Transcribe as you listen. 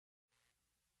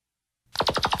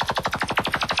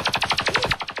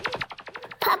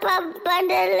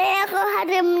Bandeleiro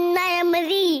hadem na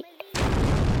Marie.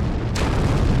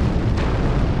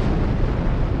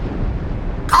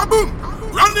 Kaboom!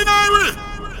 Run the highway!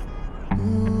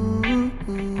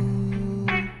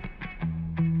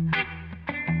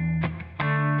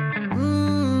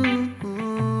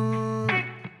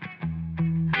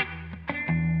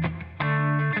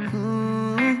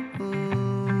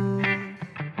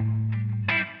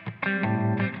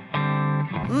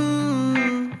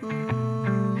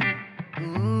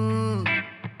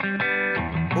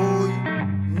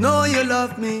 Know you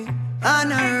love me,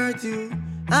 and I hurt you,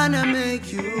 and I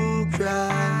make you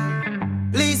cry.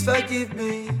 Please forgive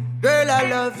me, girl, I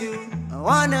love you. I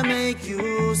wanna make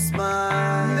you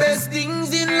smile. Best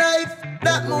things in life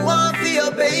that me want for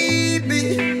your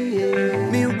baby.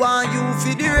 Me want you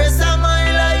for the rest of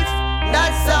my life.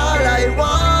 That's all I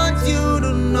want you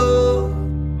to know.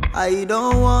 I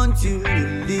don't want you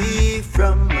to leave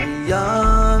from my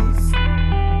arms.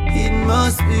 It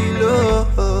must be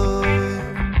love,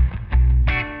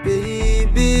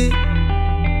 baby,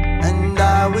 and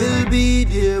I will be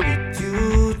there with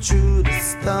you through the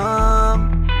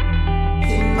storm.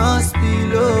 It must be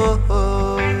love.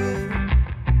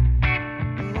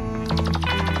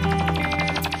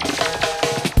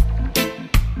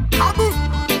 Kaboom!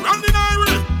 Run the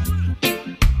highway!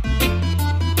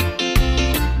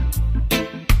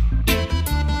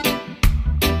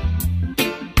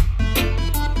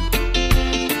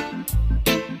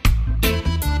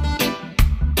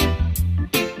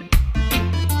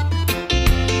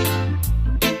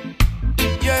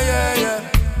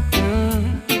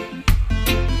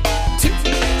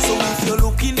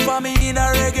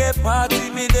 Party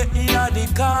me the inna the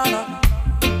corner.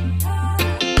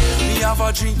 Me have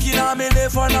a drink inna me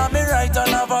left and on me right and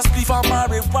have a spliff of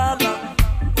marijuana.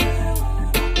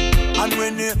 And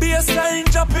when the bassline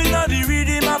drop inna the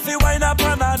rhythm, I feel wind up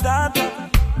on a data.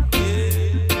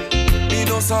 Me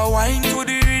just a wine to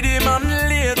the rhythm and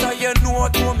later you know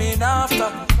what coming after.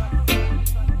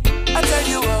 I tell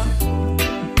you what,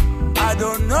 I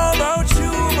don't know about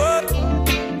you, but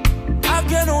I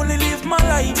can only live my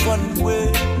life one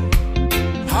way.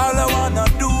 All I wanna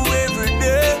do every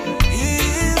day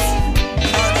is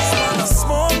I just wanna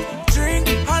smoke, drink,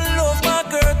 and love my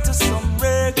girl to some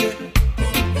reggae.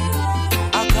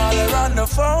 I call her on the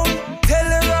phone, tell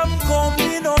her I'm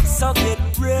coming up, so get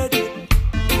ready.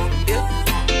 Yeah.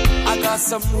 I got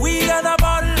some weed and a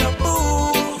bottle of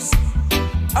booze.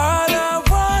 All I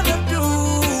wanna do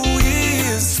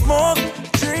is smoke,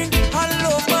 drink, and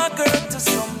love my girl to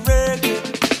some reggae.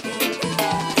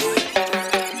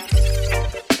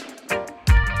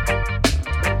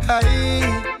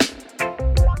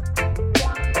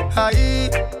 Hi,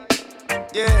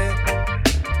 yeah,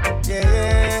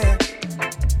 yeah.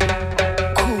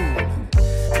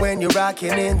 Cool. When you're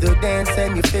rocking in the dance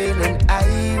and you're feeling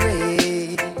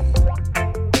irate.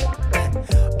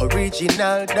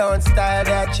 Original dance style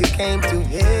that you came to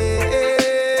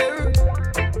hear.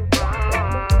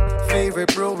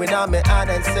 Favorite brewing on me hot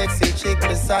and sexy chick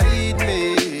beside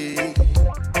me.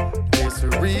 It's a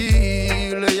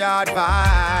real yard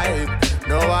vibe.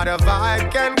 No other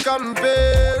vibe can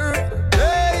compare.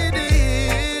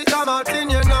 Ladies, come out in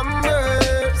your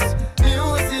numbers.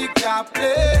 Music I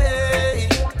play.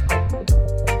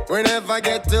 We never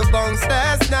get to bounce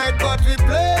last night, but we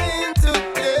playing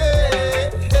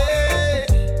today. Hey,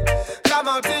 come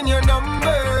out in your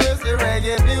numbers. The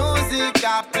reggae music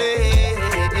I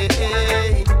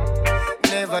play.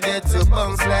 Never get to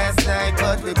bounce last night,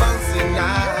 but we bouncing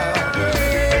now.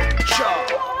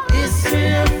 It's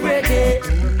real reggae.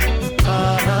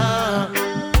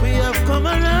 We have come a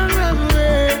long, long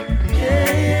way.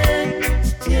 Yeah,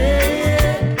 yeah,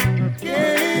 yeah,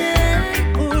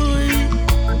 yeah. Ooh,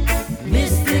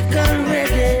 mystical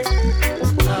reggae.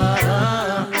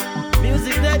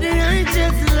 Music that the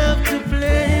righteous love to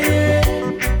play.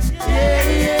 Yeah,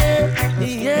 yeah,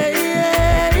 yeah,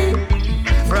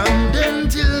 yeah. From then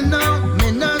till now, me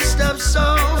not stop so.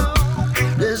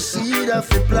 The seed of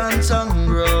the plant and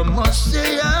grow. Must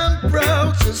say I'm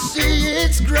proud to see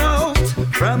its growth.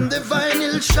 From the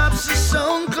vinyl shops to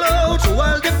SoundCloud,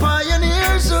 while the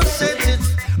pioneers who set it,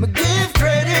 me give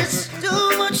credits.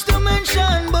 Too much to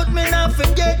mention, but me not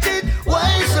forget it.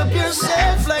 Wise up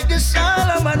yourself like the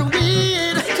Solomon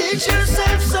weed. Teach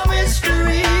yourself some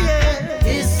history, yeah.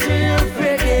 History of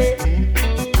reggae.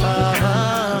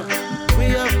 We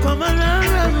have come a long,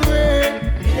 long way.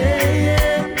 Yeah,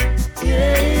 yeah.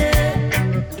 Yeah,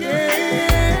 yeah,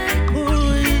 yeah,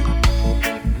 ooh,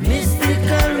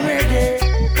 mystical reggae.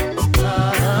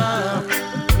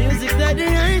 Music that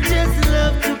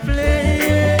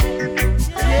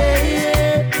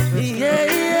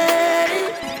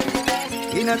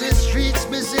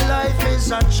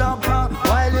a chopper.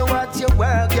 While you at your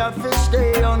work, you have to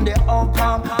stay on the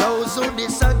upper. Those who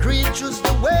disagree choose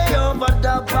the way over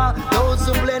dapper. Those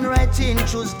who blend right in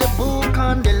choose the book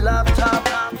on the laptop.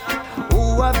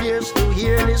 Who have ears to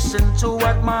hear, listen to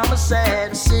what mama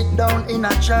said. Sit down in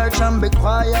a church and be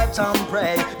quiet and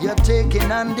pray. You're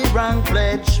taking on the wrong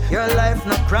pledge. Your life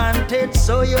not granted,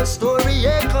 so your story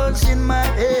echoes in my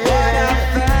head. What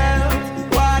I've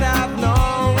felt, what I've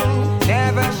known,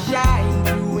 never shine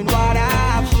through in what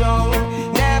I've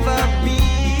shown. Never be,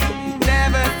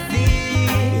 never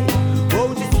see.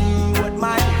 Won't you see what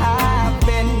might have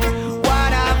been?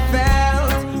 What I've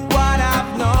felt, what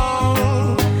I've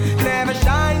known, never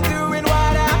shine through in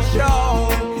what I've shown.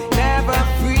 Never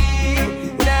free,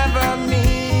 never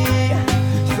me.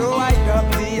 So I love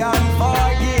the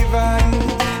unforgiven.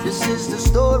 This is the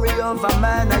story of a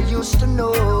man I used to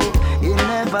know. He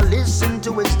never listened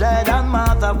to his dad and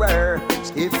mother words.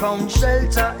 He found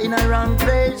shelter in a wrong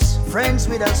place. Friends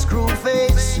with a screw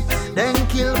face, then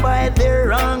killed by their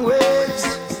wrong ways.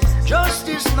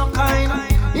 Justice no kind,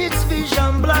 it's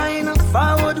vision blind.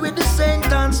 Forward with the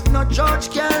sentence, no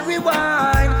judge can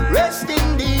rewind. Rest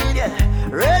indeed,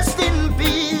 rest in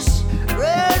peace,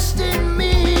 rest in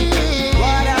me.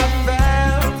 What I've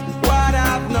felt, what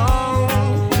I've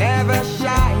known, never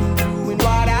shine through in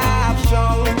what I've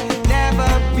shown. Never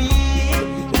be,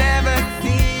 never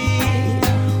see.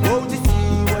 Won't you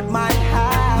see what might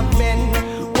have been?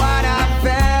 What I've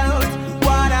felt,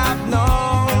 what I've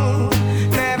known,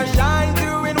 never shine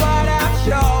through in what I've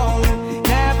shown.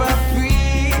 Never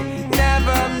free,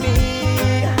 never me.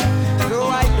 So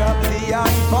I love the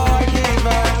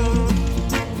unforgiven.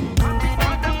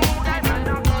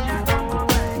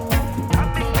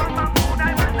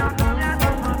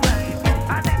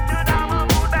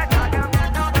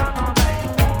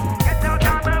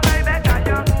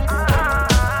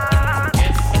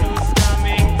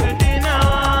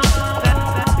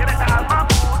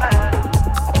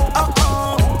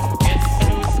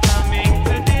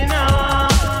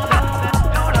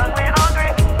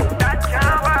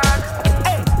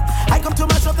 I come to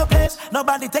mash up the place,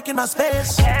 nobody taking my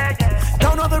space.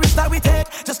 Don't know the risk that we take,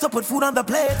 just to put food on the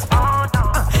plate.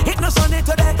 Hit no Sunday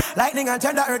today, lightning and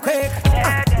thunder earthquake.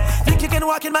 Think you can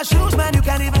walk in my shoes, man, you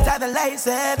can't even tie the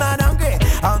laces. Man, hungry,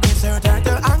 so turn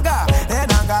to anger, then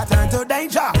anger turn to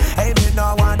danger. Hey, me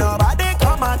no want nobody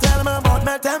come and tell me about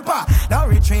my temper. No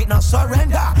retreat, no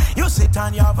surrender. You sit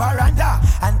on your veranda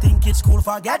and think it's cool,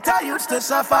 forget I used to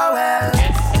suffer well.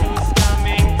 Yeah.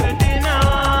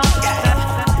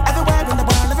 Everywhere in the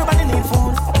world, everybody need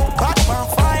food. Hot on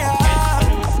fire.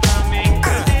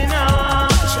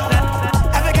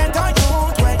 Every get on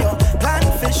youth where you plan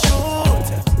for shoot.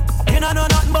 You don't know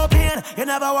nothing but pain. You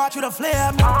never watch with a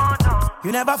flame.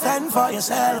 You never fend for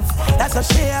yourself. That's a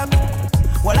shame.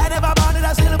 Well, I never wanted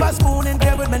a silver spoon in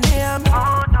there with my name.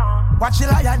 Watch the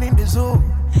lion in the zoo.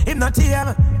 Him not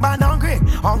tame, man hungry.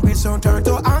 Hungry soon turn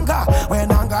to anger.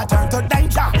 When anger turn to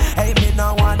danger. Hey, me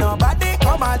no want nobody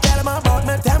come and tell me about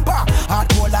my temper. Hot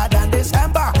colder than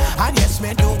December. And yes,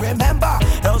 me do remember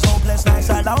those hopeless nights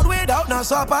alone without no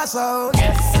supper. So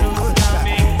yes,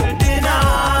 dinner.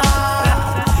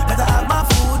 Better have my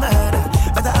food, man.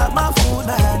 Better have my food,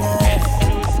 man.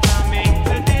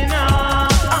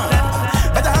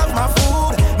 Better have my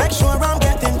food. Make sure I'm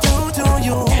getting through to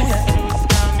you.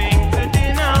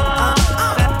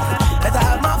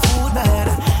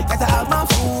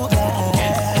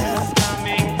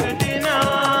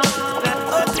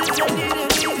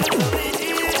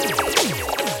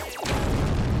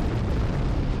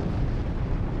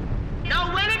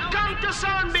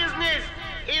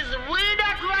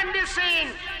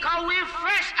 Cause we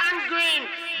fresh and green.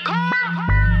 Come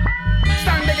on!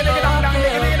 Stand diggy diggy down, down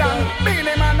diggy diggy down.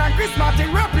 Beanie Man and Chris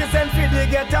Martin represent for the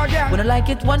ghetto gang. When I like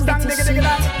it one bit to see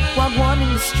walk one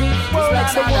in the street. It's like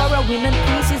some war, a win and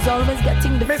peace is always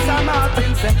getting the Mr.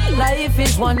 Martin said, life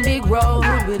is one big road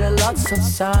with a lots of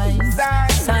signs.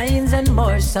 Signs and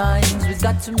more signs. We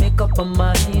got to make up our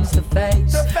minds to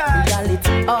face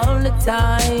reality all the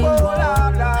time.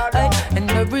 And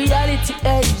the reality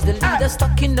is the leaders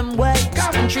stuck in them ways.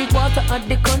 And treat water at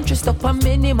the country stop a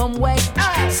minimum wage.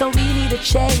 So we need a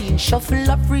change, shuffle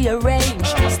up, rearrange.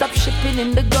 Stop shipping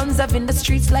in the guns, having the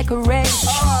streets like a race.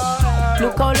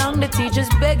 Look how long the teachers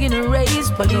begging a raise.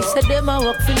 Police said them are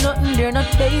up for nothing, they're not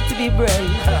paid to be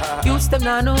brave. Youths them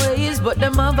not no ways, but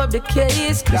them have up the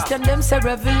case. Christian them say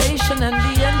revelation and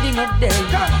the ending of day.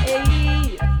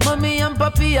 Hey, mommy and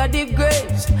papi are the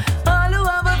graves. All who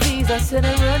have a visa say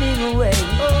they're running away.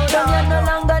 Don't get no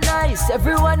longer nice,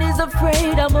 everyone is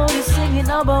afraid. I'm only singing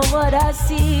about what I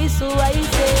see. So I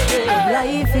say,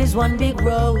 life is one big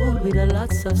road with a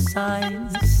lots of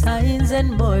signs, signs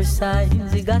and more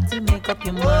signs. You got to make up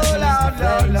your mind to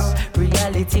face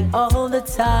reality all the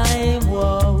time.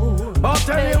 Whoa.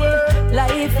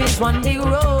 Life is one big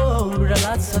road with a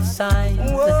lots of signs,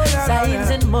 signs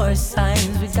and more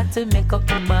signs. We got to make up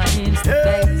our minds to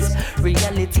face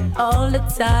reality all the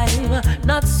time,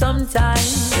 not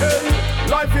sometimes.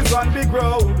 Life is one big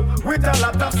road with a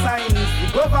lot of signs.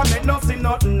 The government not see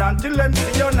nothing until them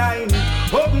see your nine.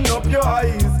 Open up your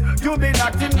eyes, you been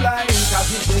acting blind.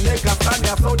 Cause if they make a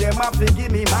stand, so them have to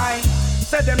give me mine.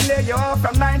 Said them lay you off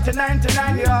from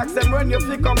 1999. You ask them when you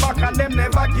feel come back and them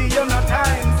never give you no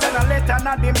time. Send a letter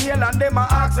not the mail and them a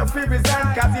ask you to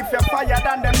resign. Cause if you're fired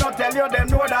and them not tell you, them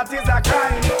know that is a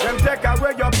crime. Them take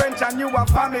away your pension, you a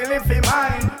family fi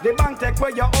mine. The bank take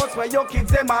away your house where your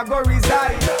kids them a go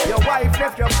reside. Your wife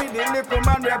left you feed the little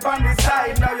man rap on the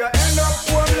side. Now you end up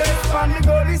homeless on the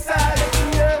go side.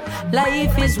 Yeah.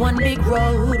 Life is one big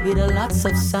road with a lots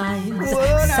of signs,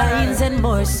 signs and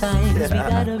more signs. We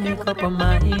gotta make up our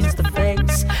minds to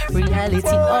face reality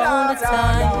all the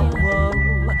time. Whoa,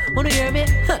 wanna hear me?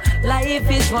 Life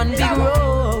is one big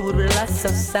road with lots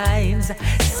of signs,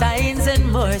 signs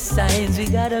and more signs. We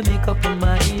gotta make up our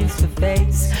minds to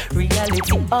face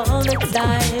reality all the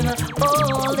time,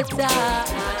 all the time.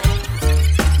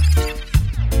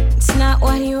 It's not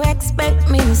what you expect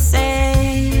me to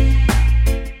say,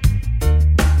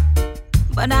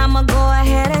 but I'ma go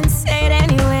ahead and say it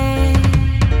anyway.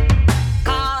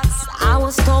 Cause I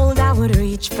was told I would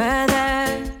reach further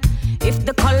if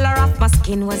the color of my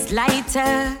skin was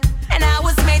lighter, and I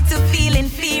was made to feel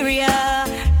inferior.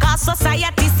 Cause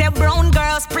society said brown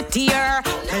girls prettier.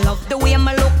 I love the way I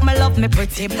look, I love me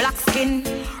pretty black skin.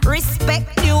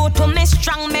 Respect due to me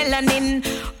strong melanin.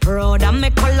 Proud of me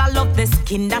color, love the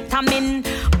skin that I'm in.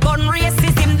 Gun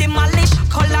racism, demolish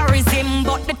colorism.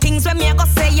 But the things when me go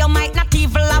say, you might not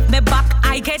even have me back.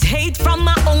 I get hate from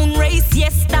my own race,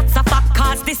 yes, that's a fact.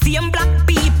 Cause the same black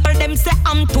people, them say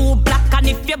I'm too black. And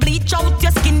if you bleach out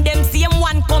your skin, them same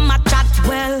one come a chat.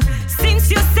 Well, since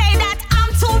you say that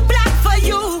I'm too black for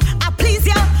you, I please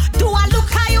you, do I look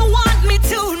how you want me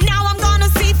to? Now I'm gonna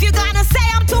see if you're gonna say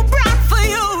I'm too brown for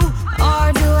you,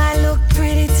 or do I look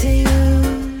pretty to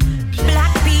you?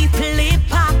 Black people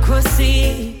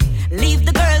hypocrisy. Leave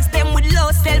the girls them with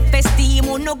low self-esteem.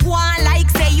 Who no go on like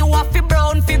say you are fi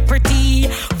brown fi pretty.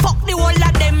 Fuck the whole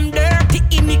of them dirty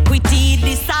iniquity.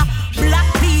 This a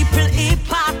black people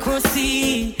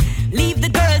hypocrisy. Leave the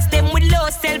girls them with low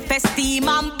self-esteem.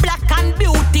 I'm black and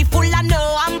beautiful, I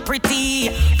know I'm pretty.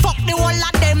 Fuck the whole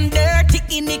of them dirty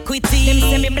iniquity. Them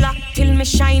say me black till me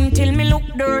shine, till me look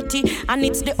dirty. And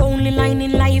it's the only line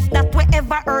in life that will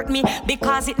ever hurt me,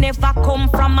 because it never come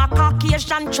from a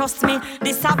Caucasian, trust me.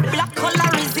 This a black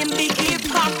colorism, big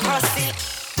hypocrisy.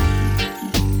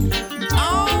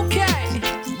 Okay.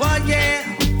 Well, yeah.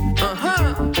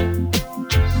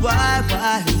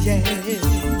 Why, yeah.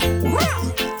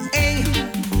 Hey.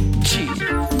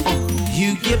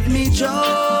 You give me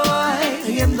joy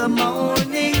in the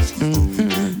mornings,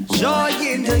 joy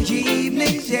in the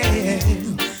evenings, yeah.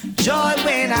 Joy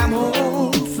when I'm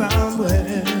home from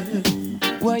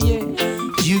work. Well, yeah.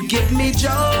 You give me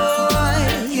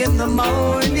joy in the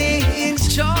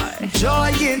mornings,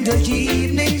 joy in the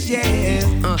evenings, yeah.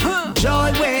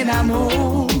 Joy when I'm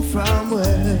home from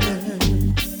work.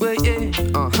 Well, yeah.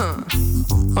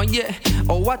 Oh yeah,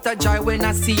 oh what a joy when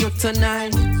I see you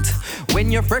tonight. When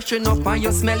you're freshen up and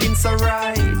you're smelling so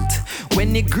right.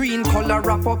 When the green color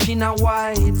wrap up in a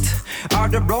white, or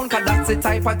the brown, cause that's the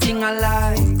type of thing I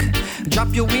like.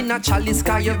 Drop you in a chalice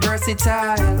cause you're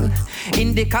versatile.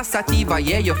 In the Casativa,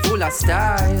 yeah, you're full of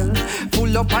style.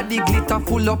 Full up of the glitter,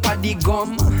 full up of the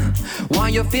gum.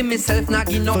 Want you feel myself, not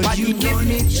give nobody. You give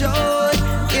me joy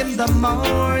in the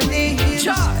morning,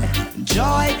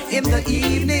 joy in the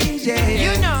evening, yeah.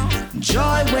 You know,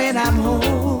 joy when I'm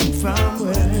home from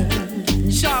work,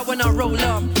 joy when I roll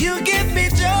up. You give me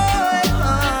joy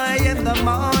in the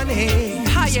morning,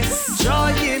 highest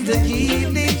joy in the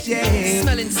evening, yeah.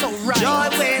 Smelling so right. Joy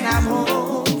when I'm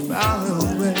home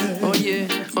from work. Oh yeah,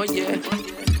 oh yeah.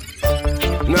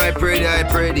 No, I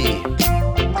pray thee.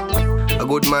 A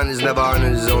good man is never on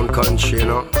his own country, you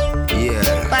know. Yeah.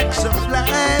 Facts of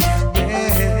life,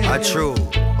 yeah. True.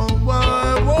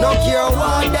 No care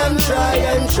what them try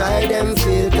them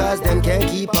fail, cause them can't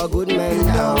keep a good man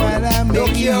down. No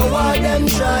care what them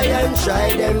try them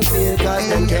fail, cause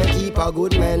them can't keep a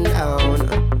good man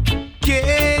down.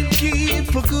 Can't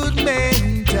keep a good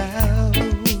man down.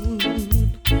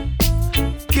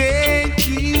 Can't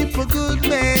keep a good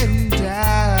man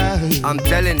down. I'm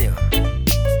telling you.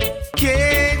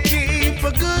 Can't keep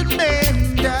a good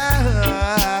man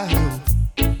down.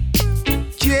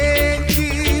 Can't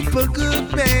keep a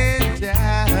good man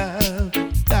down.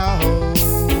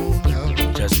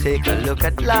 No. Just take a look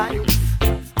at life.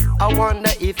 I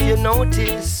wonder if you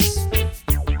notice.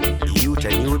 Youth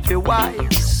and youth be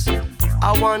wise.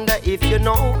 I wonder if you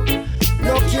know.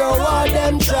 Look your what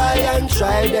them try and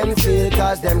try them fail,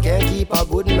 cause them can't keep a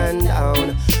good man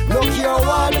down. Look your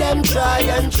what them try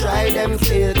and try them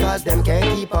fail, cause them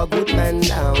can't keep a good man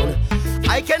down.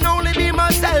 I can only be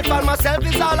myself, and myself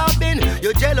is all I've been.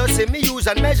 You jealousy me use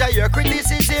and measure your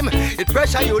criticism. It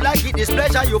pressure you like it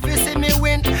displeasure you feel see me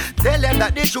win. Tell them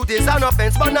that the truth is an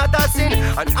offense but not a sin.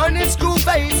 An honest true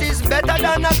face is better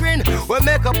than a grin. We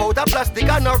make up out of plastic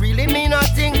and not really mean a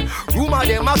thing. Rumor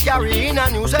them a carry in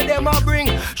and news them a bring.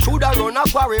 Shoulda run a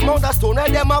quarry, mount a stone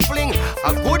and them a fling.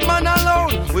 A good man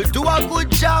alone will do a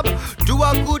good job, do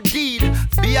a good deed,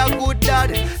 be a good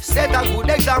dad. Set a good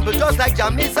example just like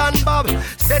Jamis and Bob.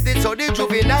 Set it so the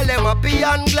juvenile them happy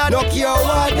and glad. Look your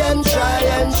what them try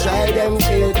and try them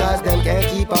fail, cause them can't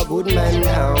keep a good man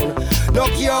down.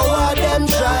 Look your what them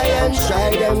try and try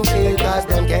them fail, cause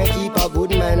them can't keep a good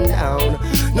man down.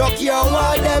 Look your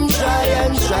what them try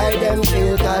and try them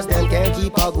fail, cause them can't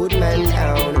keep a good man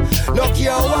down. Look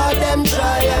your what them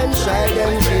try and try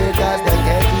them fail, cause them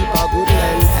can't keep a good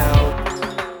man down.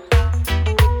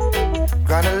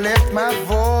 Gonna lift my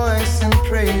voice in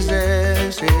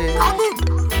praises, yeah.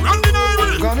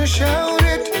 Gonna shout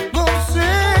it, gonna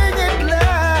sing it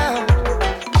loud.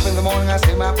 Up in the morning I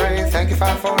say my prayer, thank you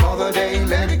Father for another day.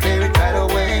 Let me clear it right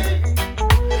away.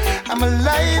 I'm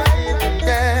alive,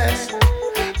 yes,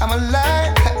 I'm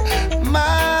alive.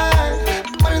 My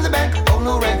money in the bank, oh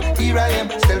no rent. Here I am,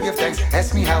 still give thanks.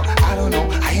 Ask me how, I don't know,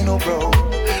 I ain't no bro,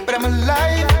 but I'm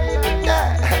alive,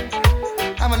 yeah,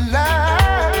 I'm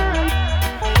alive.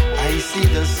 I see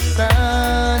the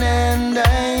sun and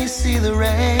I see the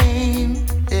rain.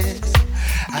 Yes,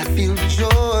 I feel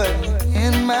joy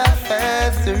in my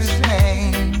Father's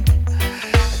name.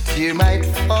 A tear might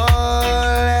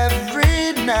fall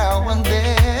every now and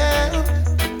then.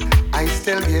 I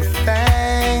still give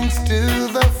thanks to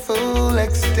the full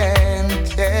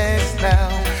extent. Yes, now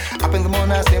up in the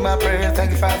morning I say my prayer.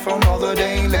 Thank you Father for another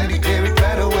day. Let me clear it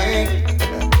right away.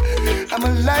 I'm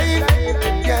alive,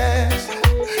 yes.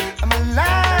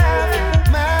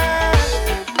 Alive, man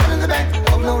in the bank,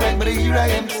 oh no rank, but here I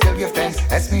am, still give thanks.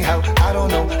 Ask me how, I don't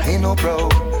know, I ain't no pro,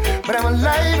 but I'm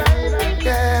alive,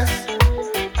 yes,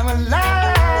 I'm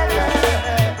alive.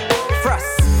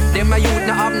 Frost, them a youth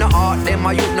no have no heart, them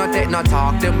a youth no take no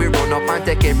talk, them we run up and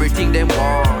take everything them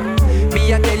want.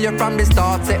 Me I tell you from the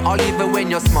start, say all even when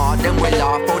you're smart, them will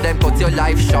laugh or them cut your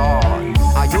life short.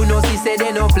 And you know she say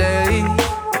they no play.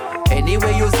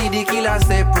 Anyway you see the killer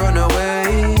step run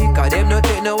away, cause them no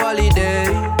take no holiday.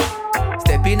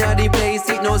 Step in at the place,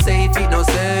 it no safe,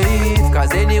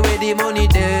 cause anyway the money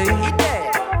day.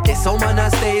 There's some man a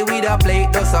stay with a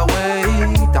plate just away,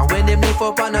 and when them lift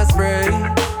up on a spray,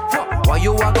 why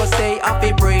you a go stay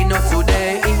happy pray not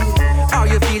today? Are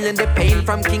you feeling the pain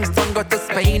from Kingston got to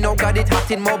Spain? Oh God, it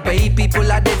hot in Mobay, people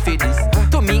are dead for this.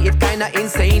 To me it kinda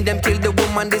insane, them kill the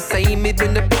woman the same.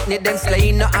 Even the picnic them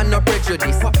slain, no and no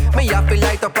prejudice. Me have to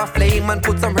light up a flame and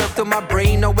put some herb to my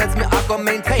brain. Now else me I go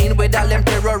maintain with all them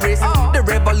terrorists. The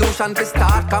revolution to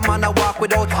start, come on I walk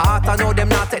without heart. I know them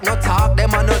not take no talk,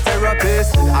 them are no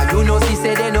therapists. And you know she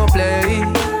say they no play.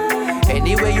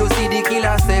 Anyway you see the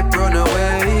killer step run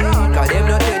away, cause them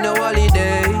no take no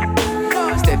holiday.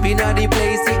 Step in at the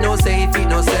place, it no safe,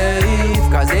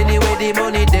 cause anyway the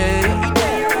money day.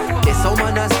 There's some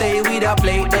man a stay with a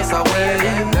plate that's away,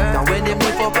 and when them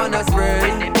lift up on a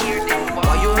spray,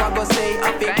 why you a go say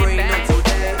happy brain not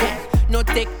today? No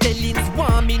take tellings,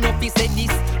 want me no fi say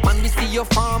this. Man we see your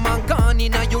farm and gone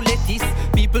in and you lettuce.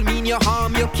 People mean your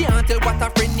harm, you can't tell what a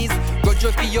friend is. Grudge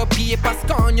you for your paper,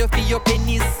 scorn you for your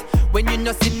pennies. When you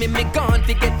no see me gone,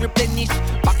 forget replenished.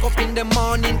 Back up in the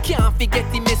morning, can't forget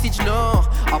the message, no.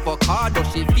 Avocado,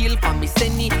 she feel for me,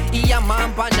 Senny. Yeah,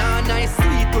 man, banana is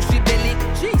sweet, push she belly.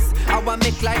 Jeez, I want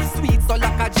make life sweet, so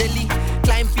like a jelly.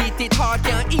 Climb feet, it hard,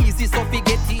 can't easy, so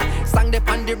forget it. Sang the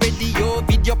on the radio,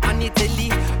 video pan the telly.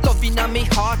 Love in me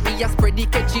heart, me a spread the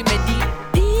catchy melody.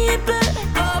 People,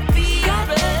 oh,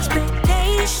 people,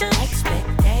 expectation.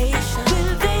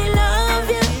 Will they love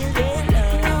you?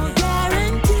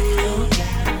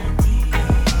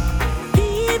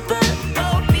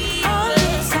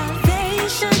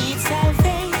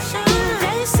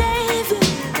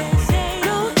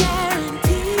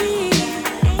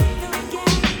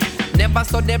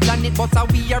 so they plan it,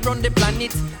 but we are on the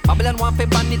planet. Babylon want to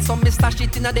ban it, so me stash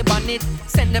it in the bonnet.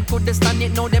 Send them couldn't stand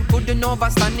it, now them couldn't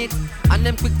overstand it. And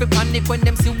them quick to panic when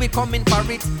them see we coming for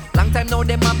it. Long time now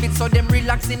them have it, so them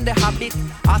relax in the habit.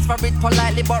 Ask for it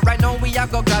politely, but right now we are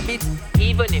go grab it.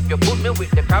 Even if you put me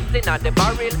with the crabs in the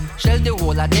barrel, shell the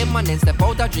whole of them and then step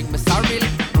out and drink me sorrel.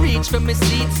 Reach for me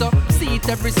seat, so see it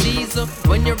every season.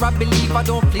 When you're a believer,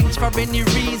 don't flinch for any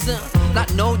reason.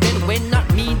 Not now, then when,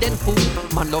 not me, then who?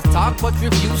 Man love talk, but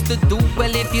refuse to do.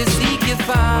 Well, if you seek, you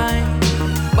find,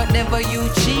 but never you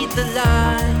cheat the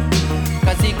line.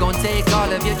 Cause he gon' take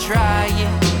all of your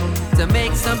trying to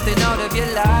make something out of your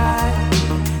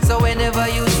life. So whenever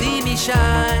you see me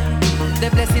shine, the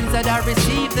blessings that I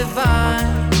receive divine,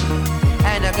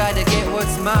 and I gotta get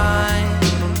what's mine.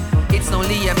 It's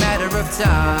only a matter of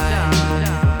time.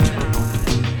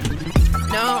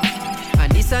 No,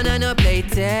 and this one no play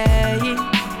telling.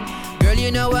 Girl,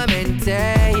 you know I'm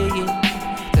saying.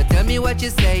 So tell me what you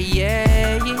say,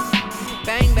 yeah.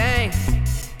 Bang, bang.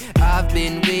 I've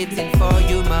been waiting for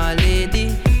you, my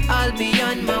lady. I'll be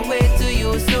on my way to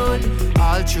you soon.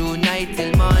 All through night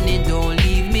till morning, don't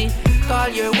leave me. Call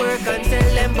your work and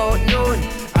tell them about noon.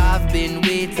 I've been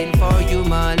waiting for you,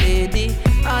 my lady.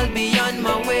 I'll be on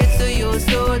my way to you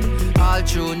soon. All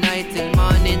through night till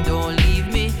morning, don't leave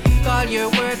me. Call your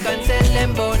work and tell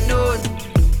them about noon.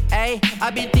 Hey,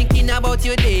 I've been thinking about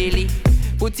you daily.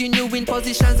 Putting you in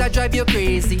positions that drive you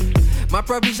crazy. My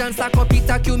provisions stack up, it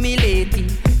accumulating.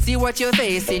 See what you're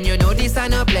facing, you know this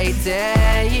ain't a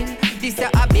playtime. This is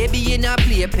a baby in a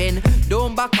playpen.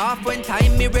 Don't back off when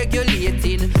time me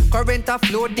regulating. Current a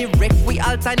flow direct, we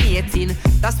alternating.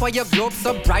 That's why your globe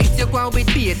so bright, you go on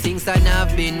with beatings. And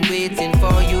I've been waiting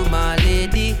for you, my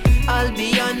lady. I'll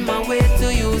be on my way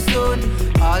to you soon.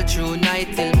 All through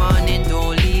night till morning,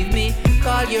 don't leave me.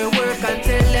 Call your work and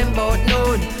tell them about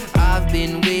noon. I've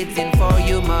been waiting for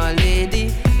you, my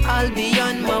lady. I'll be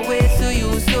on my way to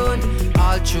you soon.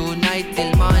 All through night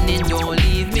till morning, don't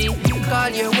leave me. Call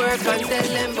your work and tell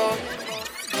them about.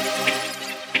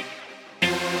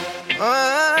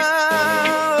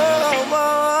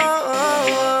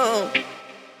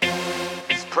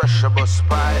 It's pressure but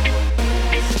spy.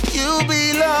 You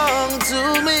belong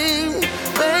to me,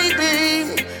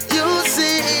 baby. You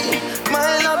see,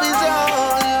 my love is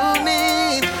all you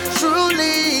need,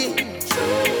 truly.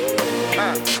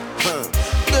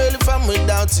 Girl, if I'm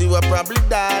without you, I probably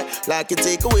die. Like you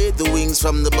take away the wings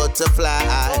from the butterfly.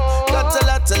 Got a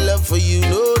lot of love for you,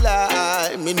 no lie.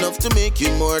 Enough to make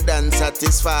you more than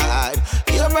satisfied.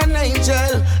 You're an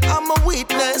angel, I'm a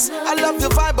witness. I love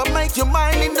your vibe, I make you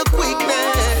mine in the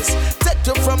quickness. Take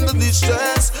you from the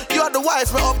distress. You're the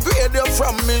wife, I upgrade you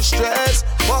from mistress.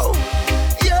 Whoa,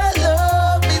 your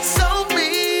love is so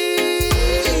real.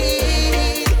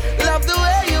 Love the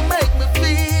way you make me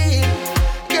feel.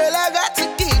 Girl, I got to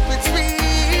keep it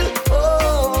real.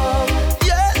 Oh,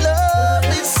 your love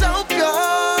is so pure,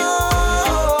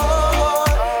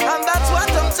 and that's what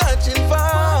I'm searching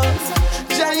for.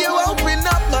 Shall you open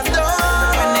up my door?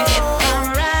 I'm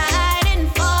riding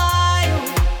for you.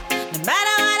 No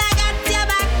matter what, I got your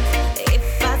back. If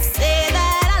I say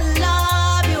that I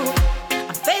love you,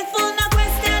 I'm faithful, no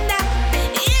question that.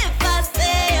 If I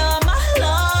say you're my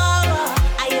lover,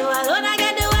 are you alone? I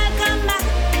get the welcome back.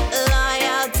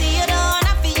 Loyalty you don't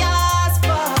have to ask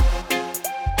for.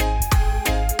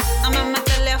 I'ma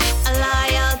tell you,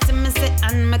 loyalty me say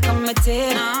and me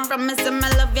committed. Promise me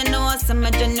love you know, so me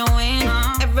genuine.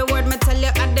 Every word me tell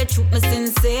you, I the truth, me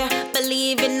sincere.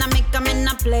 Believe in I make them in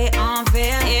a play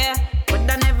unfair. Yeah,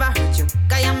 coulda never hurt you,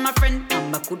 'cause you're my friend.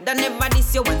 And me coulda never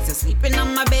diss you once you're sleeping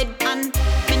on my bed. And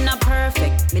me not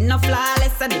perfect, me not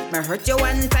flawless. And if me hurt you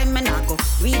one time, me not go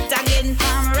do it again.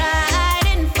 I'm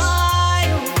riding for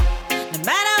you. No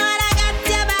matter what, I got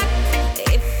your back.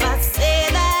 If I say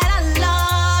that I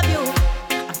love you,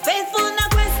 I'm faithful, no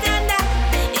question that.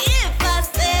 If I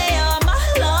say you're my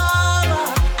lover,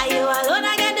 are you alone?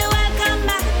 I get the welcome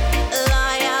back.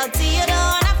 Loyalty you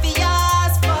don't have to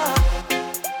ask for.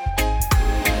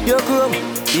 Yo, come,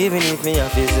 even if me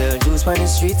have to sell juice on the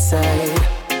street side,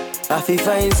 I fi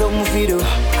find something for do.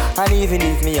 And even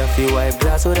if me have to wipe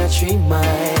glass with a 3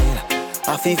 mile,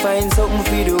 I fi find something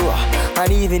for do.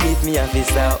 And even if me have to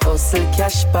start hustle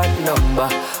cash back number,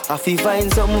 I fi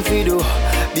find something for do.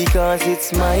 Because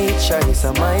it's my choice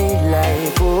and my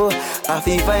life, oh. I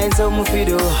fi find something for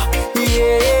do,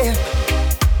 yeah.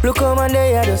 Look how man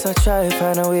day I just a try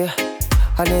find a way.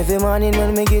 And every morning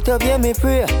when me get up, yeah, me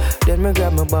pray. Then me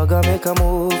grab my bag and make a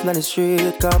move down the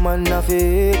street. Come on, off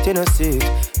it, you know, see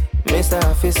it. Mr.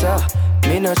 Officer,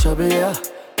 me no trouble, yeah.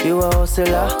 You a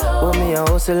hustler, but me a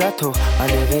hustler too.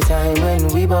 And every time when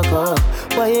we buck up,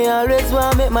 why you always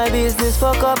want make my business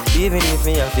fuck up? Even if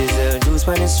me have to sell juice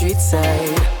on the street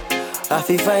side, I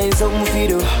fi find something for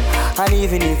do. And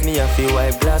even if me have to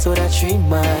wipe glass with a 3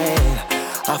 mile,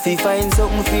 I fi find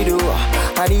something for do.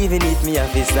 And even if me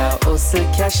have to start hustle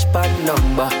cash bad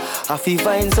number, I fi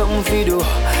find something for do.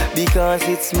 Because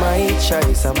it's my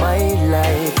choice and my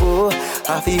life, oh,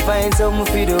 I fi find something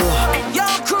for do. Yo,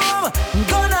 crew, I'm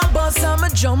gonna bust, I'ma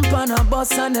jump on a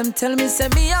bus and them tell me say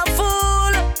me a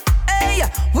fool. Hey,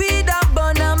 we da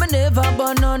bun, I'ma never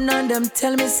bun on, and them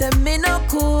tell me say me no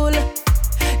cool.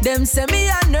 Them say me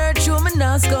a nerd, true, me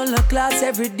not school no class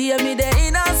every day, me dey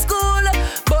in a school.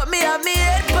 But me have me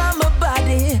head for my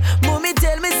body. Mommy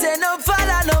tell me say no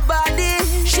follow nobody.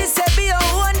 She say be your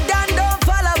own dan, don't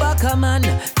follow back a man.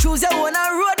 Choose your own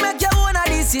road, make your own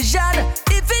decision.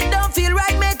 If it don't feel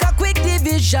right, make a quick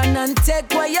division and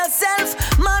take for yourself.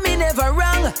 Mommy never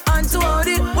wrong. And to how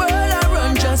the world I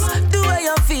run, just do what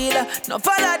you feel. No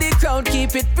follow the crowd,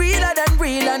 keep it realer than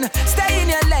real and stay in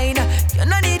your lane. You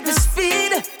no need to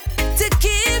speed to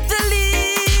keep the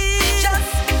lead.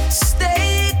 Just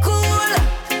stay cool.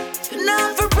 You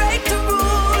never break the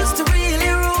rules to really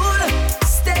rule.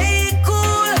 Stay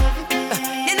cool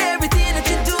in everything that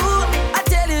you do. I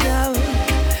tell you now,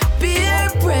 peer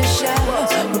pressure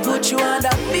will put you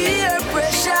under peer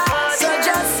pressure. So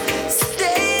just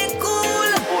stay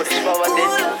cool.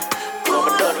 Cool.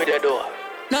 I'm done with the door.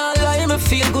 Now lie, me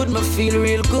feel good, me feel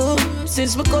real good.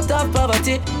 Since me cut off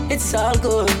poverty, it's all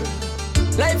good.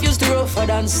 Life used to rougher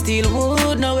than steel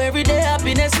wood. Now every day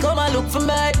happiness come and look for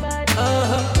me.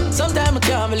 Sometimes I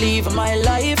can't believe my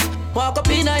life. Walk up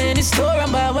in any store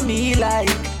and buy what me like.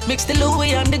 Mix the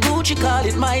Louis and the Gucci, call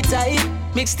it my type.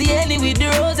 Mix the Henny with the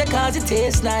rose cause it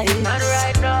tastes nice. And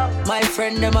right now, my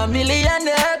friend them a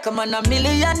millionaire. Come on a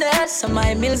millionaire. So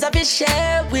my meals I be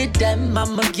share with them.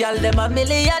 I'm a girl them a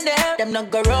millionaire. Them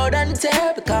not go road and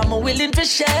tear because I'm willing to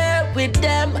share with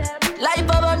them. Life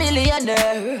of a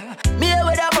millionaire. Me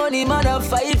with the money, man, I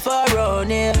fight for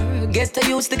around here. Get the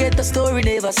used to get the story,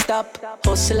 never stop.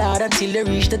 Hustle hard until they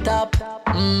reach the top.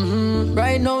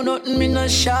 Right now, nothing me no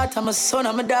shot. I'm a son,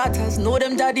 I'm a daughters. Know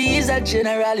them daddy is a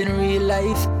general in real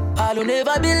life. All who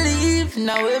never believe,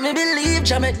 now when me believe,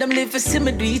 I make them live for see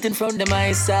me do it in front of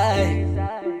my side.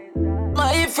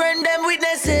 My friend, them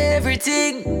witness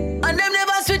everything. And them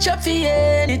never switch up for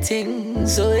anything.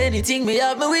 So anything me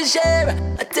have, me will share.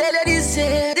 I tell you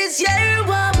this year,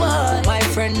 one. My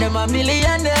friend, them a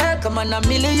millionaire. Come on, a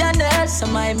millionaire. So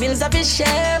my meals I be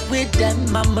share with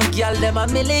them. I'm a girl, them a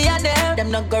millionaire.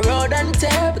 Them not go road and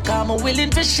tear because I'm willing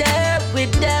to share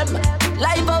with them.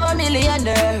 Life of a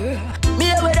millionaire.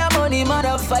 Me with the money, man,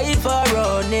 I fight for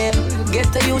around here.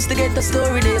 Get the used to get the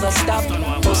story, never stop.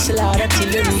 Hustle hard until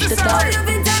you reach the top. You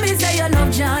been tell me say you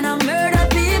love John and murder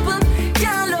people.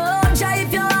 Can't love Jah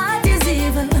if your heart is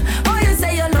evil. Oh, you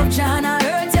say you love John and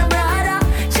hurt your brother.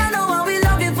 Jah know how we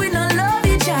love if we don't love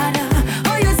each other.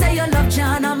 Oh, you say you love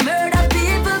John and murder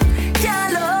people.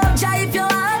 Can't love Jah if your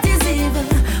heart is evil.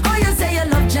 Oh, you say you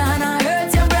love John and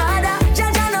hurt your brother. Jah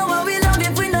know how we love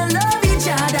if we don't love each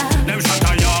other. Them shut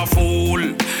a ya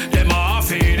fool. Them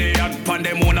half idiot. Pan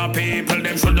them own a people.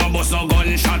 Them should not bust no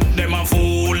gunshot. Them a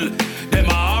fool. Them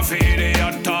half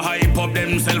idiot. To hype up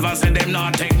themselves and say them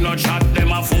not take no shot.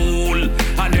 Them a fool.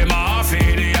 And them half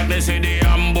idiot. They say the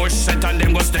ambush set and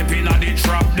them go step in at the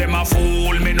trap. Them a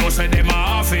fool. Me know say them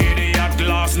half idiot.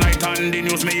 Last night on the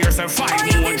news me hear say 5 oh,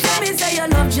 you been tell me say you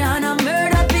love John and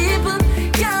murder people.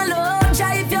 Can't love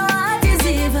Jah if your heart is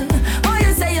evil. Oh,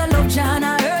 you say you love John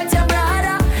and hurt your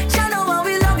brother. Jah know how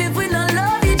we love if we don't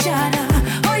love each other.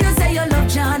 Oh, you say you love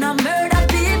John and murder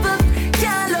people.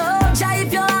 Can't love Jah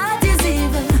if your heart is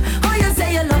evil. Oh, you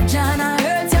say you love John and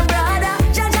hurt your brother.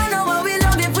 Jah know how we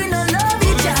love if we don't love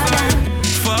each other.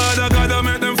 Father God, I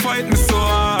make them fight me so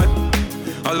hard.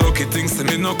 I lucky things to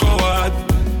me no coward.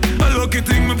 A lucky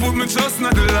thing me put me trust in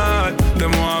the Lord.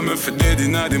 Them want me for dead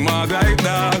in the mag like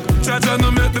dog. Cha-cha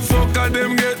no make the fuck of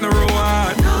them get no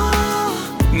reward.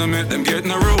 No make them get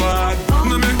no reward.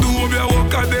 No make the whole be a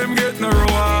walk of them get no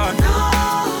reward.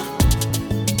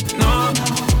 No.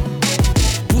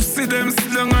 Pussy them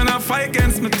slung and a fight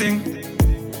against me thing.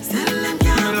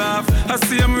 Me laugh. I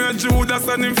see him with Judas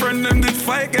and him friend them did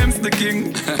fight against the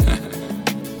king.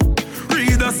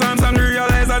 Read the Psalms and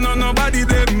realize I know nobody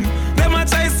them. Them a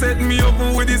try set me up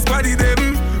with this body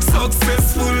them.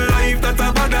 Successful life that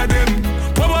I bother them.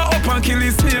 Power up and kill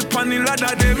his snake on the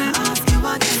ladder them.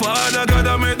 Father God,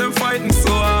 I made them fighting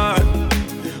so hard.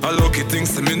 A lucky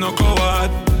things to me no coward.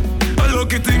 A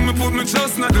lucky thing me put me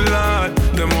trust in the Lord.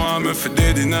 Them want me for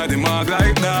dead in the mark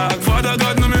like that. Father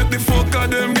God, no make the fuck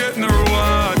of them get no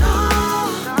reward.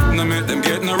 No make them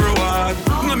get no reward.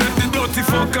 No make the dirty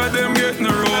fuck of them get no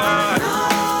reward.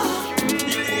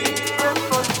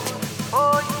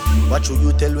 What should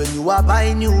you tell when you are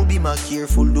buying new? Be more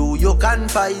careful, though you can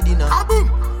find dinner.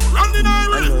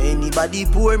 I know anybody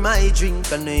pour my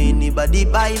drink, I know anybody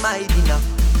buy my dinner.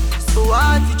 So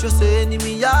hard for just an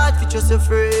enemy, hard for just a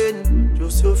friend,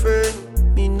 just a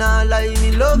friend. Me nah lie,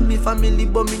 me love me family,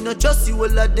 but me not just see all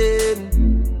of them.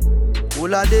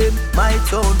 All of them might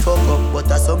sound fuck up, but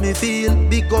that's how me feel.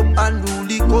 Big up and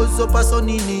rule, cause up a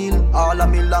sunny kneel. All of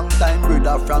me long time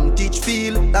brother from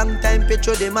Teachfield. Long time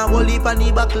petro them a whole heap on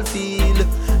the battlefield.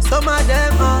 Some of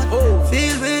them are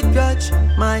filled with grudge.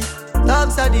 My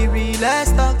dogs are the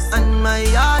realest dogs, and my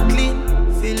heart clean,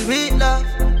 filled with love.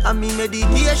 And me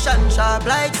meditation sharp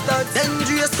like studs.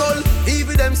 Dangerous skull,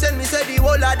 even them send me say the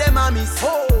whole of them a miss.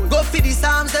 Go for the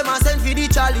Psalms, them a send for the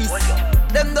chalice.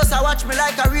 Them does a watch me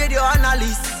like a radio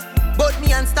analyst. But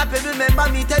me unstoppable, remember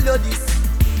me tell you this.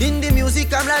 In the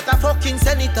music I'm like a fucking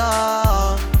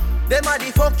senator. Them are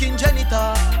the fucking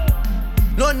janitor.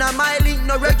 None of my link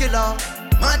no regular.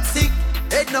 Mad sick,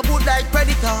 head no good like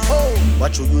predator.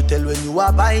 What should you tell when you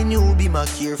are buying new? Be more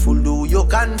careful, though you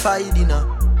can find dinner.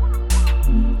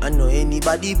 I know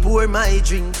anybody pour my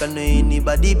drink, I know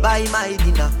anybody buy my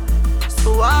dinner.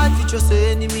 So hard for just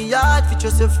an enemy, hard for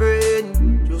just a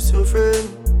friend, just a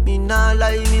friend. Me nah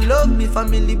lie, me love me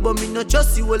family, but me not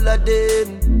just see all of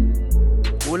them.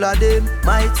 All of them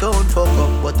might sound fuck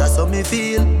up, but that's how me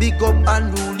feel. Big up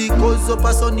and rule, cause up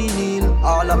a sunny kneel.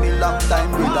 All of me long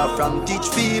time brother from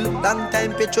Teachfield. Long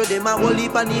time petro them a whole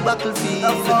heap on the battlefield.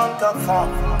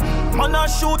 Man a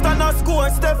shoot and a score,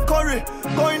 Steph Curry.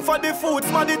 Going for the food,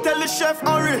 somebody tell the chef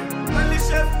hurry. Tell the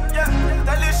chef, yeah,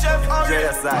 tell the chef hurry.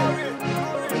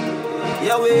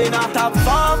 Yeah, we in a top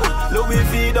farm. Louis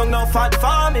V don't no fat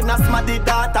farm. In a smarty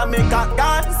data make a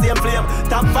gun. Same flame,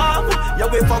 top farm. Yeah,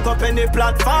 we fuck up any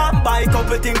platform. Buy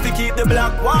couple things to keep the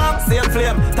block warm. Same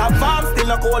flame, top farm. Still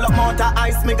a cold amount of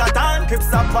ice, make a tan.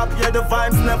 Crips up pop, yeah, the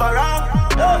vibes never wrong.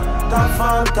 Top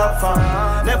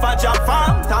farm, never jump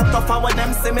farm. Top tougher when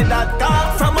them see me that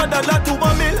car. From $1 to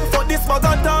 $1 million. For this bag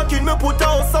of talking, me put a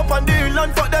house up on the hill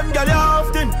and for them girl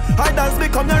often. Idols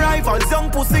become the rivals, young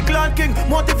pussy clan king.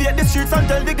 Motivate the streets and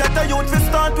tell the ghetto youth to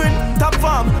start win. Top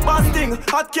farm, basting,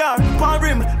 hot car, pan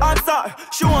rim, answer.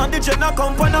 She want the Jenna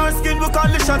come on her skin. We call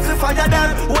the shots to fire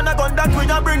them. Wanna gun that we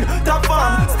a bring. Top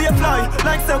farm, stay fly,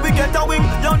 like say we get a wing.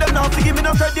 Young them now to give me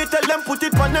no credit, tell them put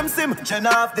it on them sim. Jenna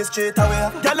off the street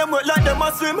away. Girl them work like them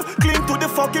a swim. Clean to the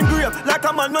fucking grave, like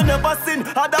a man no never sin.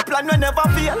 Had a plan we never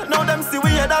fail, now them see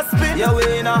we head a spin. Yeah we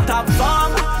in a top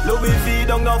farm, Louis V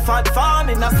don't no fat farm.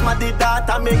 In a smarty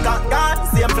data make a gun,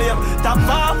 same flame. Top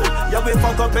farm, yeah we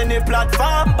fuck up any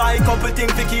platform. Buy couple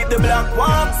things to keep the block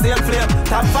warm. Same flame,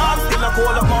 top farm. Still a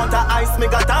cold amount of ice,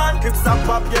 make a tan. Crips up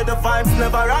pop, yeah the vibes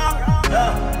never wrong.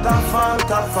 Yeah, top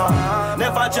farm,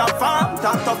 never jump farm.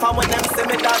 Top tougher when them see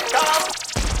me that top.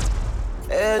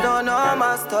 They don't know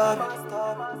my story,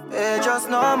 they just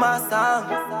know my song.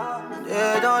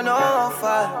 They don't know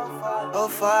how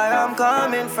far I'm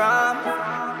coming from.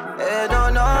 They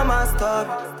don't know my story,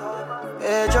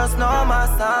 they just know my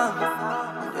song.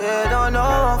 They don't know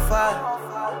how far.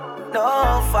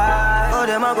 Oh,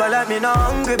 them a go like me not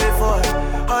hungry before.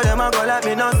 Oh, them a go like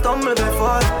me not stumble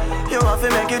before. You have to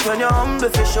make it when you're humble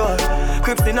for sure.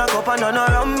 Crips in a cup and none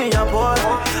around me a pour.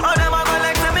 Oh, them a go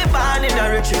like say me born in the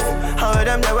riches. How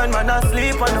them there when man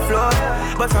asleep on the floor.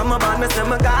 But from a band me say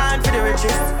me gone for the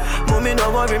riches. Mommy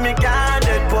no worry me can't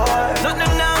dead boy.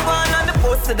 Nothing now gone on the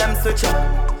post to them switch up.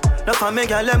 No for me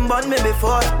girl them born me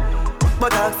before.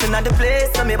 But I've seen at the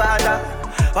place so me bother.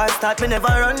 Why start me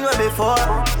never run way before.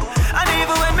 And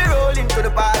even when me roll into the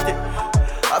party,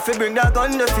 I feel bring that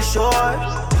gun to for sure.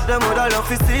 Them woulda love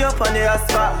to see up on the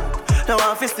asphalt. Now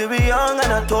I feel still be young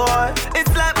and a toy.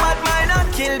 It's like mad mind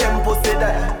and kill them pussy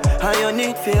there. And you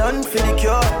need for hunt for the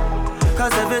cure.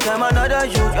 Cause every time another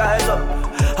you rise up,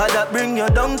 I that bring you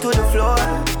down to the floor.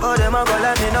 Oh them a go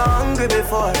like me not hungry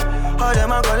before. Oh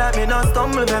them a go like me not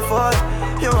stumble before.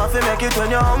 You want to make it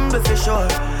when you're humble for sure.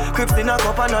 Crips in a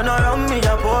cup and none around me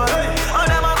a pour. Oh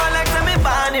them a go like say me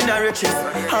born in the riches.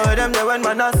 How them there when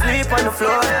man asleep on the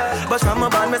floor. But from a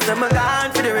band me say me gone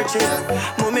for the riches.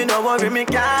 Mommy no worry me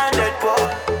can't let go.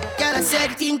 Girl I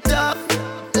said it in tough,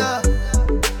 tough.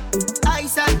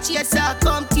 Ice and chaser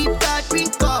come keep that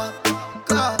drink up.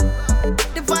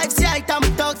 The vibes right and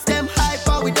thugs them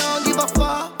hyper. We don't give a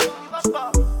fuck.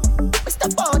 We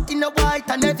step out in the white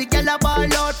and every girl a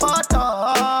ball out for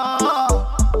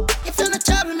talk. If you not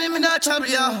trouble me, me not trouble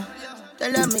you.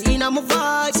 Tell them me in my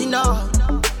vibes, you know.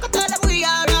 Got a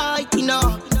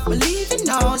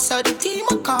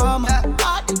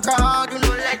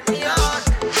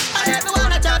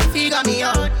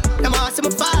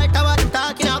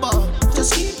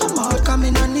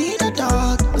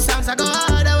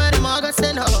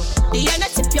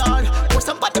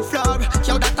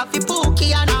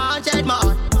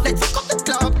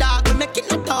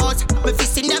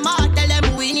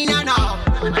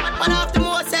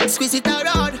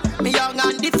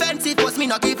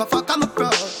no give a fuck, I'm a pro.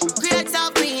 Great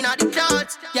South Queen of the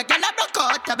clouds. Yeah, girl, I broke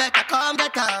out, I better come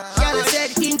get her. Girl, I said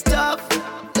things tough,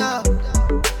 yeah.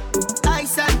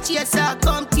 Ice and chaser,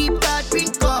 come keep that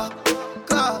drink up,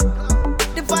 go.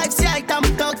 The vibes right, I'm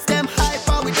thugs, them hype,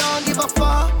 but we don't give a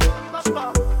fuck.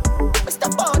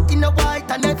 Mr. Boat in the white,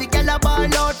 and every girl a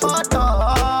ball out for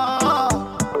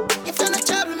talk. If you're not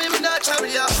trouble, me not trouble,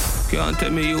 yeah. Can't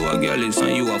tell me you a girl is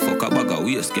and you a fuck a bag of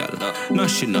waist, girl.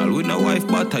 National, we no wife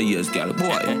but a years, girl.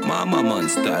 Boy, mama man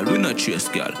style, we no chase,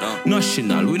 girl.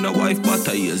 National, we no wife but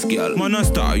a years, girl. Man a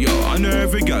star, yo, and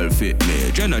every girl fit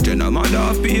me. Jenna, mother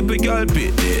of people, girl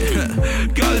pit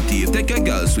me. Girl thief, take a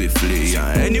girl swiftly.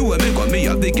 Yeah. Anyway, me got me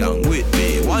have the gang with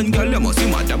me. One girl, you must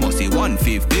see mad, must see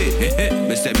 150.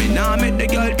 Me say me nah make the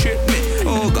girl trip me.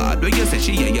 Oh God, when you say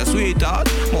she ain't your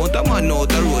sweetheart, mount a man out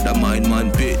the road, a mind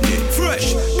man pit me.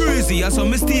 Fresh, breezy, and some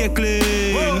mistake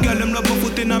clean. Girl, them love my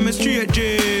foot in on me straight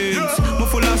jeans. Me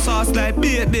full of sauce like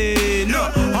baby. No,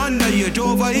 underage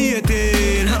over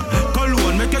 18.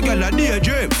 Cologne make a girl a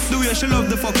daydream. The way she love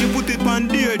the fuck, she put it on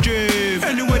daydream.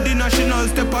 Anyway, the national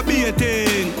step a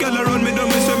beating. Girl around me, don't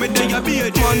miss me, they a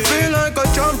beating. Man feel like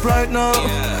a champ right now.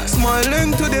 Yeah.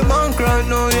 Smiling to the bank right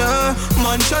now, yeah.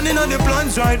 Man shining on the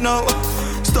plans right now.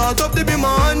 Start up to be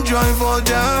my hand drive out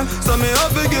there. So me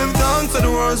have to give thanks to the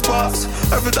worst pass.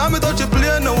 Every time I touch a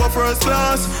plane, no first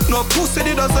class. No pussy,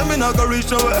 it doesn't mean I go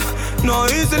reach nowhere. No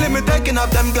easily me taking up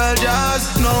them girl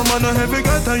jazz. No man, no heavy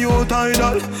get a you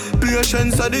tidal.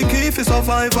 Patience are the key for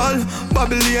survival.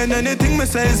 Babylon, anything me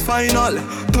say is final.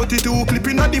 32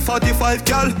 clipping at the 45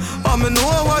 gal. I me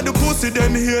know why the pussy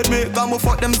them hate me. Come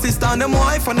fuck them sister and them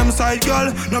wife and them side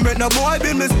girl. No make no boy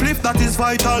build me spliff, that is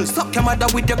vital. Suck your mother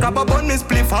with your grab up on me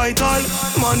spliff vital.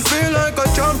 Man feel like a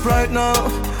champ right now.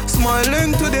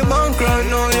 Smiling to the bank right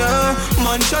now, yeah.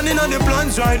 Man shining on the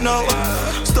plans right now.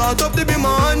 Start up to be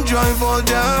my hand drive out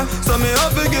there. So me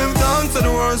have to give thanks to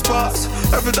the worst pass.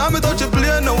 Every time I touch a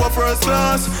plane, no first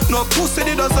class. No pussy,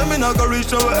 it doesn't mean I go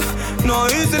reach nowhere. No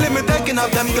easily me taking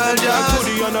up them girl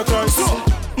jazz.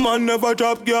 Man never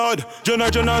drop guard.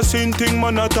 Jenna sin thing,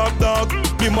 man a top dog.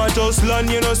 Me ma just land,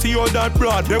 you know, see all that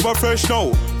broad. Never fresh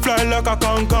now, fly like a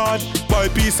Concorde. Buy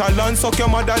piece of land, suck your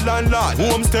mother landlord.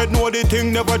 Homestead know the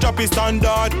thing, never drop his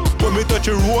standard. When me touch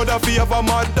a road, I feel have a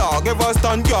mad dog. Ever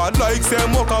stand guard, like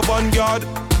same walk a vanguard.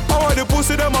 How are the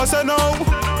pussy them a say now?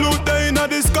 Look there inna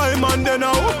the sky, man, they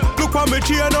now. Look on me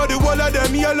tree, now the wall of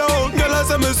them yellow. Girl I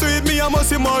say me sweet, me I must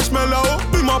see marshmallow.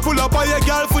 Me ma pull up on your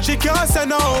girl, for she can't say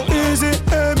now. Easy,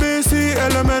 ABC,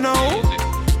 element now.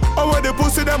 How are the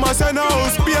pussy them a say now?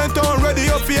 Paint on ready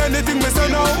up for anything me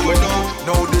say now.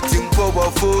 Now the thing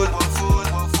powerful.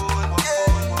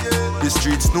 The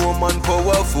streets no man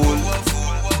powerful.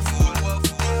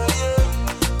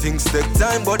 Things take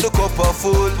time but the cup are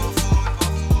full.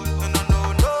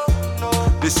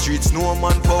 The streets no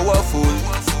man powerful.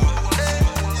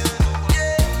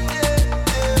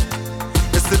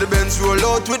 Yesterday the Benz roll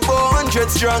out with 400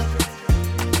 strong.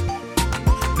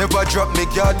 Never drop me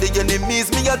guard, the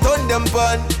enemies me a turn them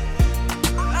pan.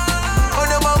 Oh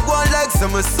them a go on like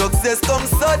some success come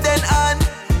sudden and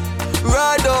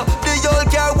rather the old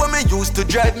car when me used to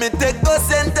drive me take go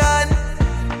sentan.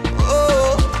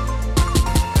 Oh,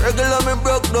 regular me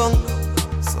broke down,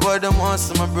 so why them want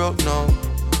some me broke now?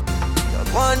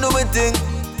 Wanna do me thing,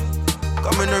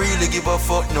 come in, I really give a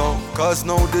fuck now. Cause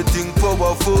now the thing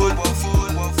powerful.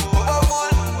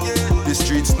 The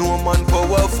streets no man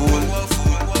powerful.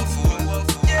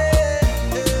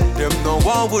 Them no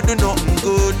one would do nothing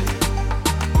good.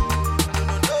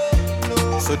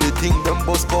 So they think them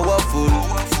boss powerful.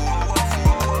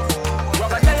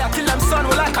 I kill them son,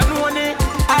 we like a money.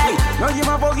 Aye, now you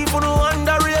my buggy for no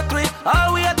underrate we.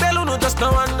 All we a tell you no just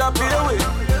no underpay we.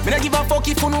 Me not give a fuck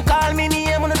if you no call me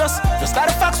name, no just start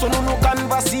the facts when you no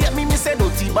conversate me. Me say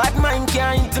dirty bad mind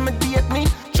can't intimidate me.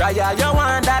 Try all you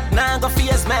want that, nah go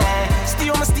face me. Stay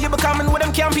on my stable coming with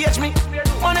them can't page me.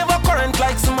 I never current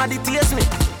like somebody taste me.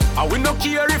 I will not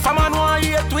care if a man want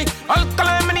hate me. I'll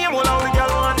call my name all our girl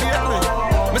want hate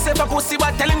me. Me say for pussy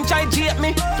but tell him try hate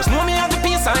me. Just know me have the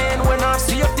peace I ain't when I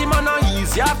see if the man a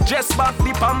easy. Half dress back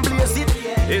dip and blaze it.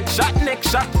 Head shot, neck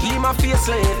shot, give my face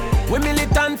lane. We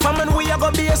militant fam and we a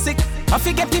go basic. I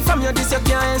forget it from you, this you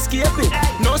can't escape it.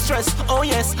 No stress, oh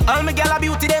yes, all my gal a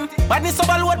beauty them. Badness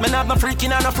overload, man have no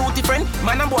freaking and no fruity friend.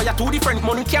 Man and boy are two different,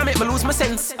 money can't make me lose my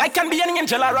sense. I can be an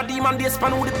angel or a demon, they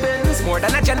span who depends. More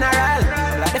than a general,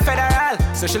 like the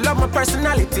federal. So she love my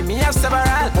personality, me have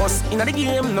several. Boss in the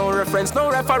game, no reference, no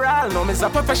referral. No me's a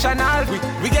professional,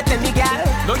 we get any gal.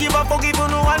 No give a fuck if you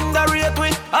no underrate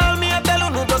we. All me a tell you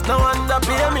no just no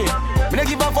underpay me. Me no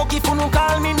give a fuck if you no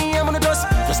call me name, no just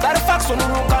start the facts when you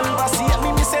no conversate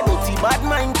me. Me say dirty bad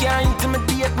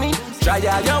Try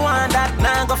all you want that,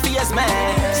 now go face me.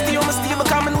 Stay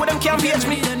coming with them can't page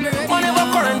me.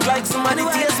 Whenever current like somebody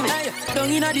tease me. Down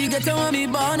inna the ghetto where me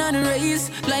born and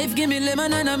raised. Life give me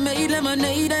lemon and I made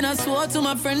lemonade. And I swore to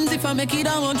my friends if I make it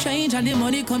I won't change. And the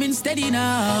money coming steady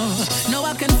now. Now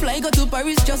I can fly go to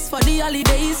Paris just for the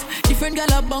holidays. Different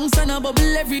gal a bounce and a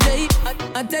bubble every day.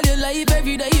 I tell you life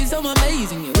every day is so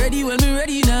amazing. You ready when me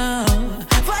ready now.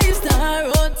 5-star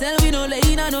hotel we no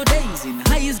lane and no dazing.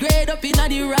 Highest grade up inna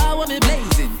the raw when me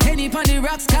blazing. Henny pon the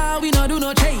rocks car we no do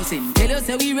no chasing. Tell you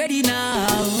say we ready now.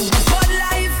 But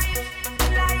life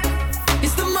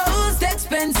it's the most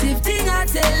expensive thing I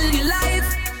tell you,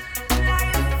 life.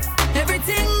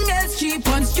 Everything else cheap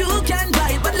once you can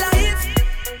buy, but life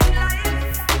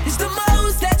is the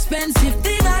most expensive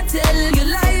thing I tell you,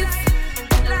 life.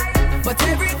 But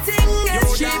everything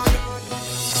else cheap.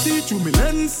 See through me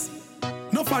lens.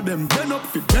 No for them turn up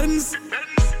for Benz.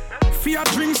 Fear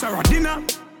drinks or a dinner.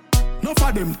 No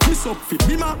for them kiss up for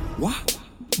Bima. What?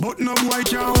 But no boy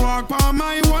can walk by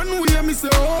my one way. Me say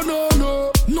oh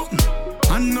no, nothing.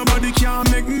 And nobody can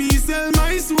make me sell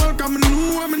my soul. Come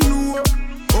know.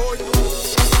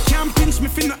 Oh, can't pinch me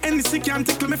fin no NC, can't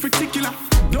tickle me for particular.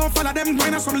 Don't follow them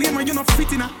going on some lane where you not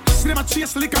fit in. See them a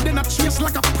chase liquor, then a chase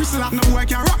like a prisoner. No boy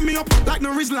can wrap me up like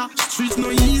no Rizzler. Streets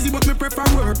no easy, but me prefer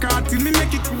work hard till me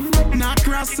make it. Not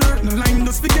cross certain line,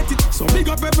 just forget it. So big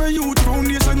up every youth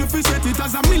foundation, you fi set it.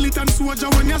 As a militant soldier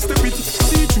when you step it.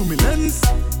 See through me lens.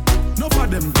 No for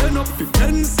them turn up for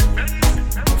Benz.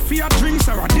 Fear drinks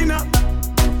or a dinner.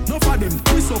 No for them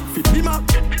twist up for Bima.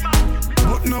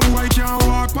 But no boy can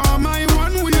walk by my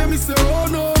one way. Me say oh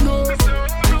no.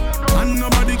 And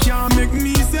nobody can make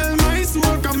me sell my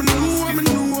soul. Come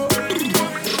know.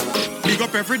 Big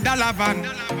up every dollar van.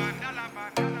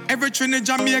 Every Trinidad,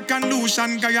 Jamaican,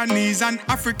 Lucian, Guyanese and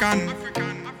African.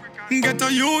 Get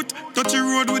a youth, touch the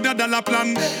road with a dollar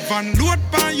plan. Van load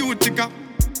pan you ticker.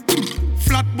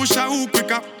 Flat bush a hoop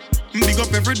quicker. Big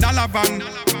up every dollar van.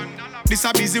 This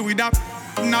a busy with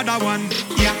another one.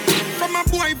 Yeah. From a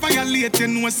boy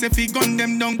violating, no say gun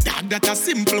them down. That a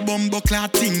simple bumbo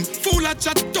clat thing. Full of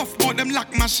chat tough, but them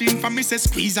lock machine. For me say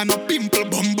squeeze and no pimple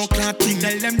bumbo clat thing.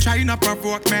 Tell them try not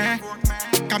provoke me.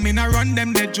 Come in and run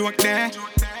them, they joke there.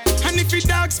 And if your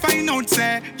dogs find out,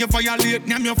 say you violate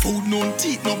them, your food, no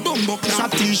teeth, no bumbo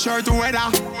clat. It's a t-shirt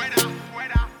weather.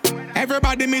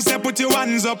 Everybody me say put your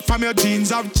hands up from your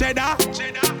jeans of cheddar.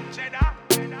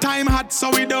 Time hot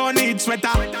so we don't need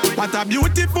sweater. What a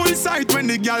beautiful sight when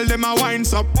the girl them a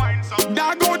winds up.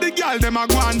 There go the girl them a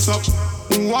guans up.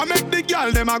 Who make the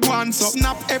girl them a guans up.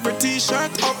 Snap every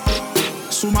t-shirt up.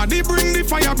 Somebody bring the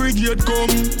fire brigade come.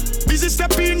 Busy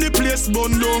step in the place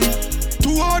bun down. To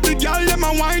all the girl them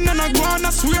a wine and a guan. I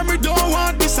swear me don't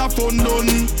want this a fun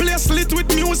done. Place lit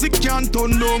with music can't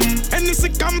turn down. Hennessy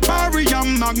Campari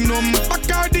and Magnum.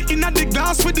 Bacardi inna the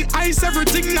glass with the ice.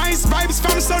 Everything nice vibes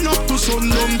from sun up to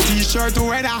sundown. T-shirt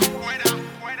weather.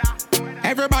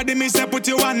 Everybody me say put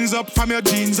your hands up from your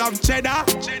jeans of cheddar.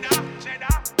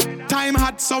 Time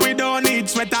hot so we don't need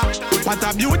sweater. What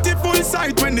a beautiful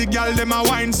sight when the girl them a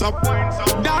winds up.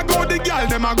 There go the girl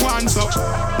them a guans up.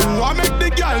 Who make the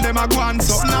girl them a guans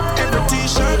up. Snap every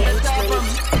t-shirt.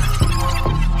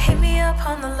 Hit me up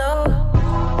on the low.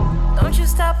 Don't you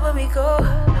stop when we go.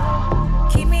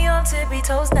 Keep me on tippy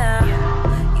toes now.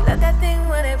 You love that thing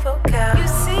when it poke out. You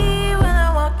see when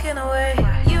I'm walking away.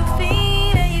 You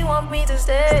fiend and you want me to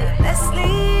stay. Let's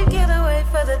leave, get away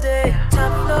for the day.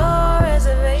 Top floor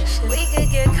reservation. We could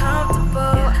get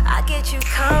comfortable. I get you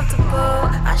comfortable.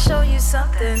 I show you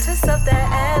something. Twist up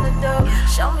that antidote.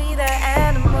 Show me that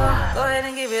animal. Go ahead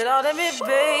and give it all to me,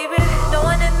 baby. No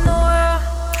one in the world.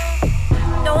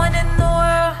 No one in the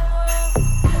world.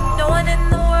 No one in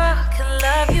the world can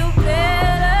love you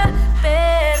better,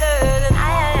 better than I.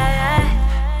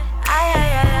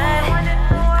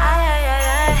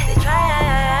 They try,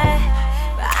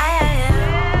 but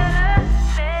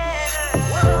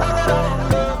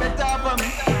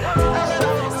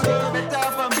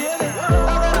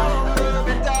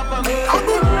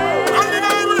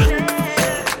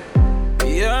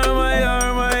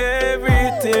You're my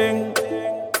everything.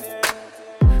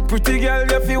 Pretty girl,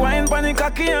 you feel wine, panic,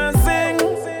 cocky and sing.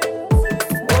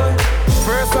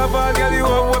 First of all, girl, you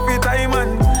have what the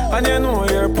diamond. And you know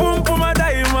you're pump for my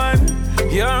diamond.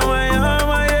 You're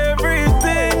my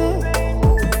everything.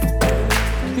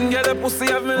 Get the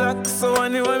pussy of me lock. So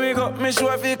anyway me got me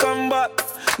sure if you come back.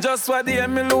 Just what the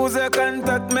me lose your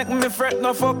contact. Make me fret,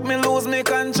 no fuck me lose me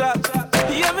contract.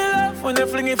 Yeah, me love when you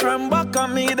fling it from back.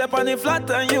 And me up on the flat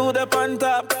and you up on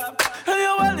top. And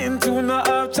you well into no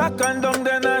half chat and down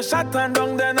then I shot and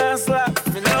down then I slap.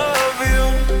 Me love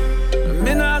you.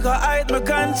 Me not go hide my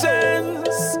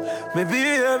conscience. Me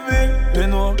baby, me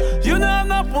know you don't have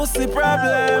no pussy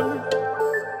problem.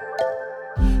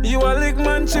 You a lick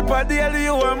man chip a daily,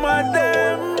 you a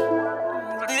madam.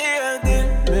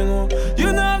 Me know you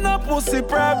don't have no pussy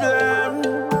problem.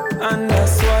 And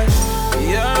that's why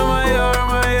you're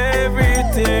my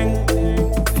everything.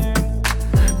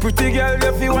 Pretty girl,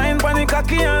 you feel wine pon the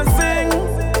cocky and sing.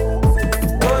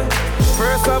 But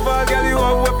first of all, girl, you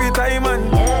have wappy time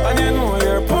and you know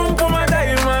you're pump for my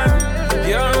diamond.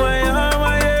 You're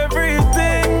my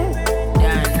everything.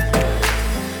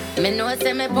 Me know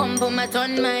say me pump my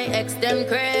turn my ex them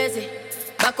crazy.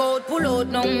 Back out, pull out,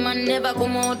 no man never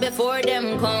come out before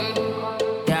them come.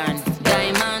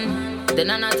 Diamond, the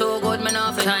nana too good, me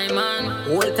know for time man.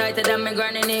 Hold tighter than me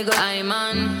granny nigga, I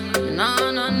man. No.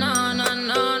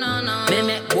 Me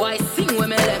make boy sing when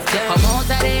me left them. Come out of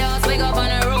the house, wake up on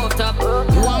the rooftop.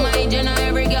 You want my dinner,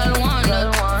 every girl want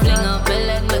that. Fling up my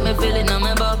leg, make me feel it on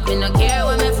my back. Me no care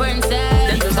what my friends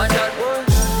say.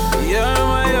 You're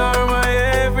my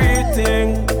everything.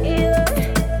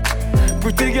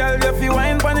 Pretty girl, you feel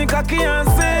wine pon the cocky and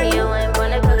sing.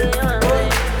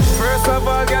 First of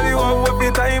all, girl, you have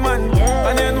wappy time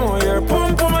and you know you're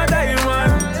pump for my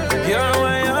diamond. You're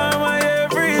my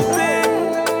everything.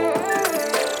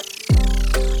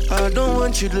 I don't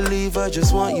want you to leave, I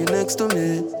just want you next to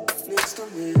me.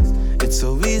 It's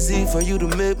so easy for you to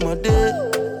make my day.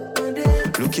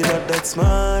 Looking at that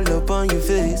smile up on your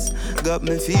face got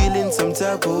me feeling some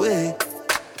type of way.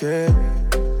 Girl,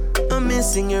 I'm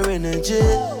missing your energy.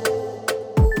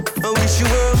 I wish you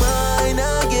were mine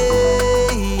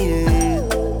again.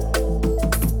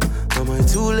 Am I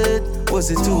too late? Was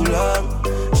it too long?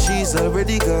 She's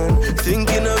already gone.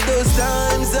 Thinking of those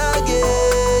times again.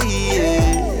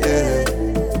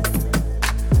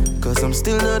 Cause I'm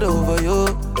still not over you.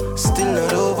 Still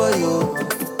not over you.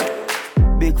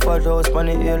 Big fat house on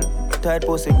the hill. Tight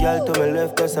pussy girl to my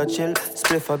left, just a chill.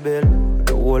 Spliff a bill.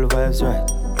 The whole vibes right.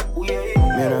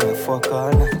 Me and I fuck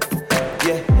all night.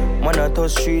 Yeah, man I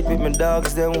touch street with my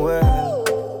dogs, them well.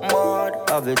 Mad,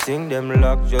 everything them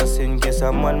locked just in case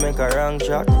a man make a wrong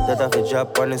shot. That have a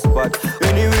drop on the spot.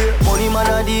 Anyway, money man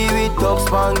I deal with top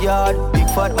span yard. Big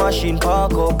fat machine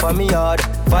park up on me yard.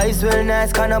 Vibes well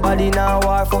nice, can nobody now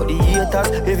war. Fuck the haters,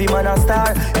 heavy man a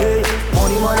star. Hey,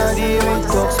 money man a deal with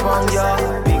top span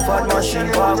yard. Big fat machine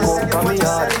park up on me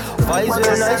yard. Vibes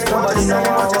well nice, nobody now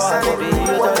war. Fuck the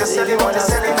haters, heavy man a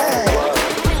star.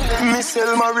 Me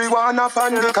sell marijuana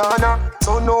pan the corner,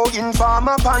 so no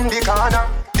informer pan the corner.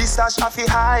 This a shafi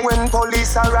high when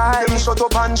police arrive. Them shut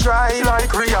up and try like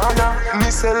Rihanna.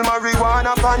 Me sell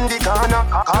marijuana pan the corner.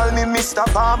 Call me Mr.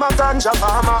 Farmer, Ganja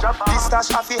Farmer. This a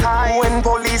shafi high when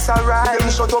police arrive. Them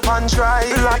shut up and try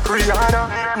like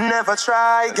Rihanna. Never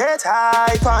try get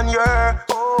high on your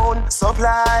own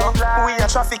supply. We a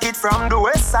traffic it from the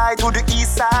west side to the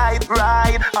east side.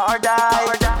 Ride or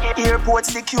die. Airport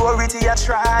security a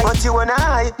try, but you and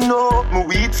I know me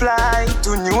weed fly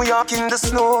to New York in the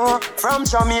snow. From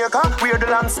Jamaica, where the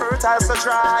land's fertile so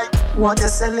dry. What you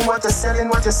selling, what you selling,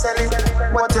 what you selling.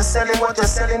 What you selling, what you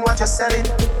selling, what you selling.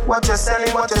 What you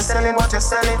selling, what you selling, what you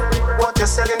selling. What you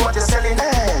selling, what you selling.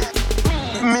 Hey.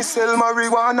 Me sell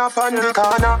marijuana pan the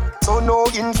corner, so no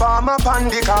informer pan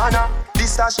the corner.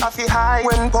 This a shafi high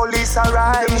when police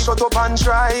arrive. Them shut up and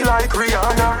try like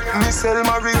Rihanna. Me sell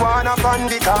marijuana pan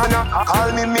the corner.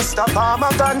 Call me Mr. Farmer,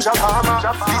 Ganja Farmer.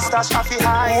 This a shafi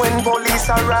high when police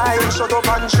arrive. Them shut up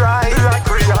and try like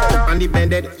Rihanna. On the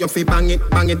bended, you fi bang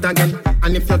it again.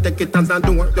 And if you take it as a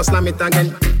door, you slam it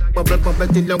again. Bubble, bubble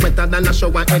till you wetter than a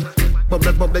shower head.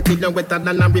 Bubble, bubble till you wetter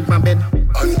than a river bed.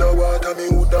 Underwater, me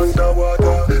hood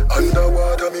underwater.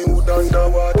 Underwater, me hood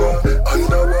underwater.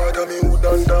 Underwater, me hood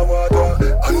underwater.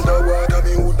 Underwater,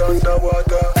 me hood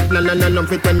underwater. La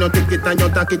love it when you take it and you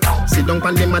take it. Sit down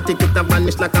pan the matic, it a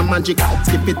vanish like a magic.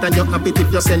 Skip it and you happy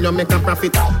if you sell, you make a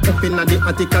profit. Up in the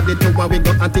attic, at the tower we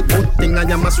go at it. Good thing I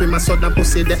am a swimmer, so the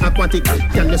pussy the aquatic.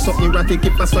 Can you so erratic,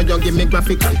 if I saw you give me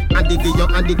graphic. Addict you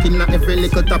addict in every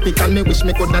little topic. And me wish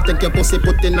me could have take your pussy,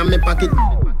 put in my pocket.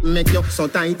 Make you so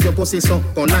tight, your pussy so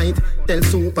polite. Tell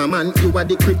Superman you are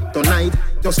the kryptonite.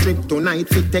 Your strip tonight,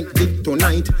 fit take dick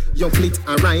tonight. Your fleet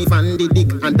arrive and the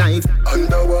dick and dive.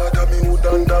 Underwater, me hood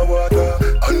underwater.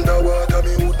 Underwater,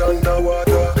 me hood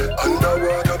underwater.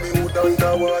 Underwater, me hood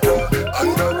underwater.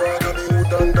 Underwater, me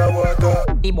hood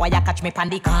underwater. The boy a catch watch me pan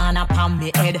the corner pan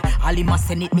me head. All him a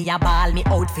send it me a ball me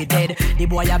out for dead. The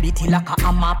boy a beat it like a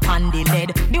hammer pan the lead.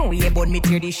 The way bun me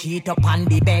tear the sheet up on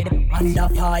the bed. Under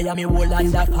fire me whole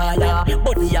under fire.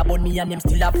 But he a bun me and him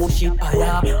still a push it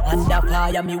higher. Under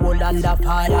fire me whole under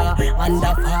fire.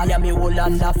 Under fire me whole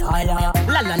under fire.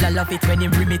 La la la love it when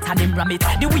him rim it and him ram it.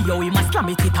 The way how him a slam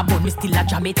it a bun me still a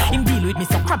jam it. Him deal with me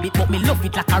so crab it but me love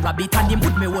it like a rabbit. And him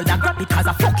would me hold and grab it cause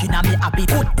a fucking a me habit.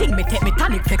 Good thing me take me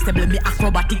tonic flexible me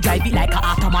acrobatic. Drive it like a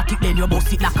automatic then you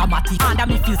bust it like a matic.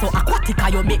 And me feel so aquatic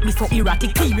and you make me so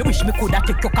erratic. Team me wish me coulda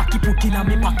take your cocky put in a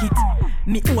me pocket.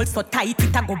 Me hold so tight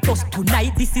it a go bust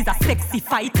tonight. This is a sexy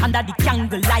fight under the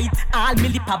candle light. All me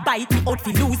lip a bite me out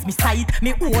fi lose me sight.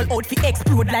 Me whole out fi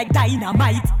explode like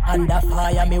dynamite. Under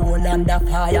fire me whole under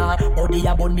fire. Body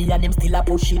a burn me and him still a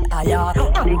push it higher.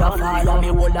 Under fire me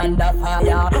whole under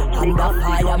fire. Under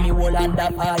fire me whole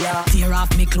under fire. Tear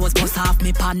off me clothes bust off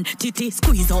me pan. Titty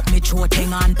squeeze up me throat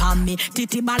hang on pan me.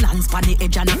 Titty balance pan the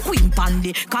edge and a queen pan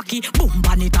the cocky boom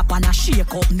pan it up and a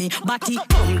shake up me body.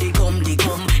 Come the gum the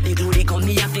gum the glue the gum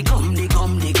me have the gum the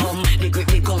gum the gum the grip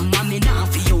the gum and me now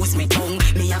fi use me tongue.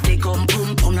 Me have the gum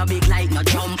boom boom no big like no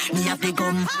drum. Me have the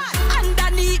gum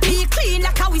underneath me clean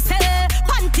like how we say.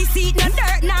 Panty seat no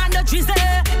dirt nah no drizzle.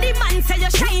 The man say you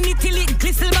shine it till it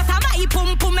glisten but I my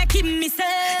pum pum make him miss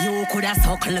it. You coulda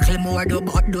suck little more do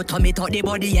but do tummy to the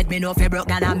body yet me no fi broke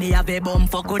and me have a bum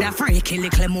fuck coulda freaky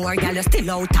little more girl you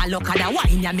still out a look at the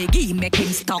wine ya me give make him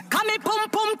stuck. Come me pum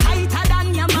pum tighter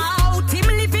than your mouth.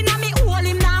 Him living on me hole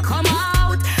him now come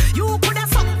out. You coulda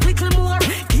suck little more.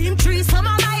 Him tree some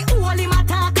of my hole him a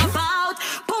talk about.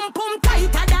 Pum pum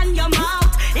tighter than your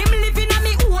mouth. Him living on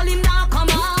me hole him now come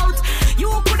out. You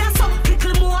coulda suck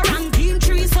little more. And him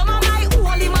tree some of my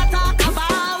hole him a talk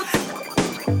about.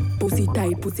 Pussy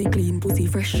tight, pussy clean, pussy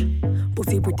fresh.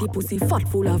 Pussy pretty, pussy fat,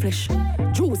 full of flesh.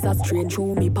 Juice a strain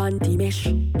through me panty mesh.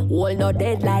 All not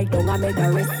dead like don't I make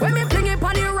a rest. When me fling it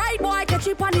on the right, boy catch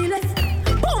it on the left.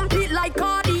 Pump it like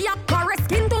cardiac arrest.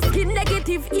 Skin to skin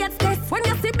negative, yet test. When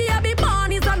you see baby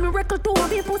born is a miracle to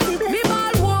be pussy blessed. Me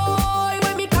ball boy,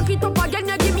 when me cock it up again,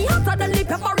 you give me hotter than the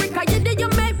paprika. You did you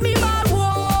make me ball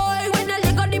boy. When you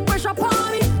leg on the pressure,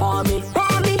 palm me, palm me,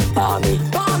 palm me, palm me,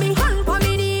 palm me. Hand palm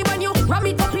me knee when you ram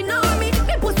it up in on me.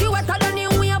 Me pussy wetter than you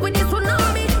wave with the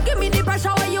tsunami. Give me the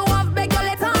pressure when you have beg your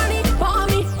let on it. Palm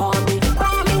me, palm me,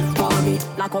 palm me, palm me.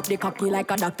 Lock up the cocky like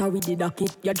a doctor with the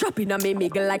docket. You drop in a me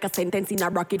miggle like a sentence in a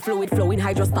rocket. Fluid flowing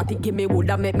hydrostatic. Give me wood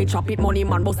and make me chop it. Money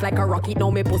man bust like a rocket. Now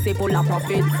me pussy full of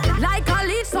profit. Like a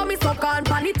leech so me suck on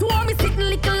pan it. Two me sitting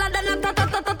little than a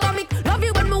ta-ta-ta-ta-tomic. Love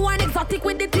it when me wine exotic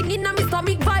with the thing in a me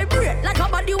stomach. Vibrate like a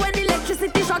body when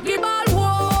electricity shock. Give ball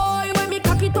boy. When me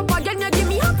cock it up again you give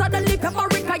me hotter than the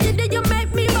paprika. You did you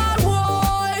make me ball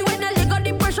boy. When I leg on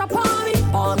the pressure palm me,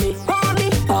 palm me, palm me,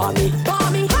 palm me,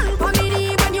 palm me. Hand palm me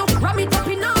knee when you ram it up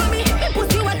in on me. Me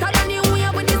pussy wetter than you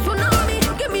wave with the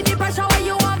tsunami. Give me the pressure when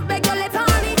you have beg your let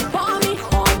on it. Palm me,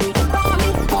 palm me, palm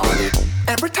me, palm me.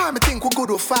 Every time I think we good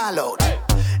will fall out.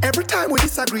 Every time we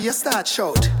disagree, you start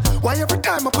shout. Why every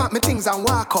time I pack me things and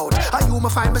walk out? I you me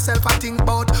find myself I think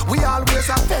about. We always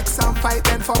have vex and fight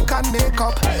and fuck and make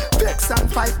up. Vex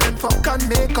and fight and fuck and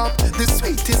make up. The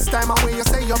sweetest time when you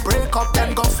say you break up,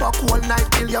 then go fuck all night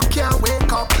till you can't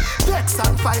wake up. Vex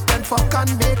and fight and fuck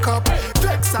and make up.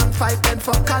 Vex and fight and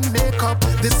fuck and make up.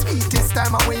 The sweetest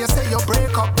time when you say you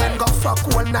break up, then go fuck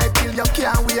all night till you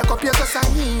can't wake up. You just say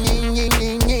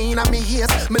in me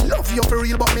ears. Me love you for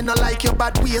real, but me not like your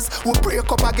bad ways. We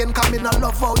break up again, cause me not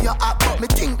love how you act. But me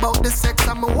think about the sex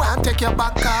and me want take you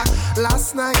back.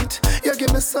 Last night, you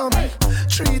give me some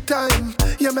 3 times,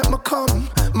 you make me come.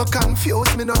 Me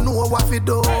confused, me don't know what we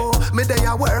do. Me day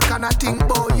I work and I think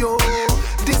about you.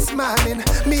 This morning,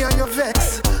 me and you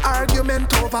vex.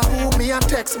 Argument over who me and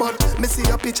text. But me see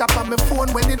your picture on my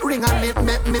phone when it ring and it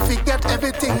make me forget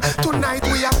everything. Tonight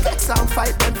we are vex and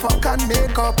fight, then fuck and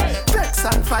make up. Vex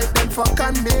and fight, then fuck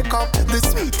and make up. The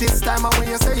sweetest time when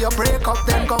you say you break up,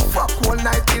 then go fuck all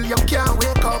night till you can't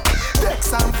wake up.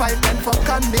 Vex and fight, then fuck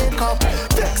and make up.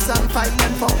 Vex and fight,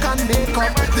 then fuck and make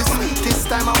up. The sweetest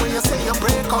time when you say you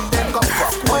break up, then go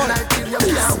fuck all night till you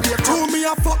can't wake up. To me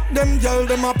I fuck them girl,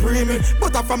 them a pre me.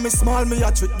 But I from me small, me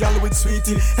a treat girl with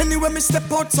sweetie. Anyway me step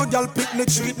out, so girl pick me,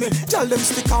 treat me. Girl them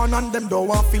stick on and them don't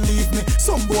want to leave me.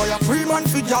 Some boy a pre-man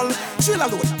fi girl. Chill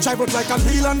alone, drive out like a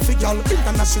Leland fi girl.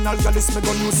 International girl is me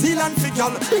go New Zealand fi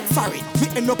girl. Big foreign, me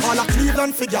end up all a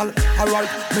Cleveland fi girl. Alright,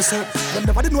 me say, them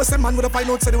never did know say man would a find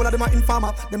out say the whole of them a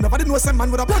informer. Them never did know say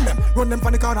man would a run them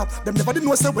from the corner. Them never did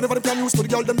know say whenever they can use to the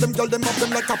girl, them up them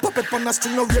like a puppet on a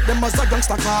string. No rate them as a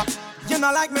gangster car. You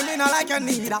not like me not like you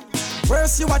neither.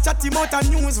 Worse you a chatty mouth a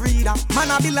news reader.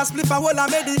 Man a bill a split a whole a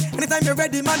medi. Anytime you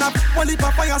ready, man a one lip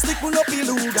of fire stick pull up in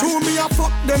Luga. To me a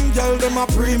fuck them girl, them a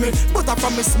pre me. But a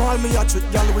from me small, me a treat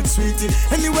girl with sweetie.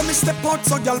 Anyway me step out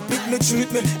so girl pick me,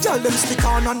 treat me. Girl them stick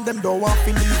on and them don't want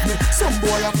to leave me. Some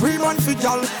boy a pre-man fi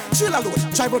girl. Chill alone,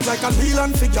 drive out like a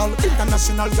Leland fi girl.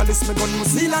 International girl is me go New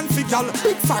Zealand fi girl.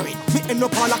 Big foreign, me end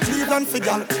up all a Cleveland fi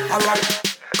girl. Alright,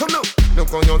 come now. Look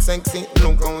how you sexy,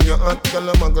 look how you hot. Girl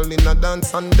a muggle in a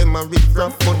dance and them a rip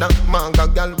rap. Coulda manga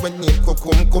girl when name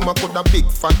Kukum. A coulda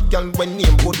big fat girl when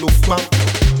name Budufma.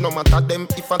 No matter them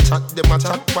if I chat, them a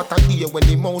chat. What I hear when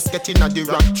the mouse get in a the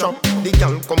rap trap. The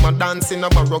girl come a dance in a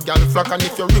barrow girl flock. And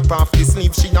if you rip off the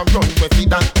sleeve, she a run with it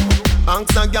that.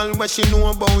 Ask a girl what she know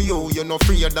about you. You no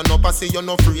afraid of no pussy, you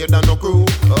no afraid of no crew.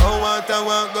 Oh, what I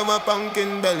want go a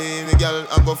pumpkin belly. The girl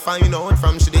I go find out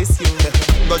from she this you.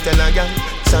 But tell a girl,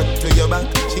 chat to your back.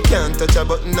 She can't touch a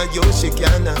button of you, she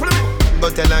can't.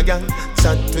 But tell a girl,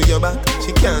 chat to your back.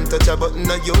 She can't touch a button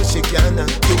of you, she can't.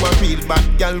 You a real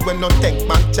bad girl when no take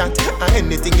back chat. And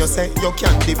anything you say, you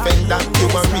can't defend that. You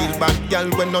a real bad girl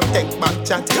when no take back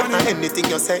chat. And anything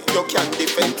you say, you can't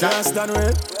defend that. Just done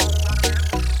with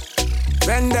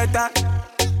vendetta.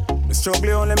 The struggle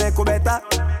only make you better.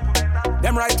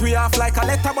 Them right we off like a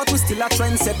letter, but we still a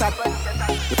trendsetter.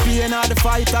 The pain of the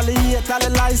fight, all the hate, all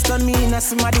the lies done mean as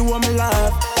somebody who me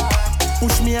love.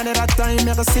 Push me another time,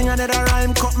 make a sing another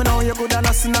rhyme. Cut me now, you good and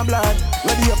us in the blood.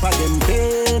 Ready up again,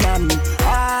 pain and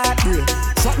heartbreak.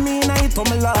 Shut me in it on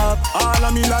me love. All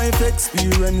of me life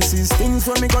experiences, things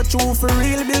when me got through for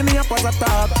real, build me up as a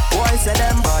top. Why say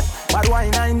them bad why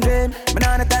nine game? Me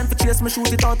nah no time for chase, me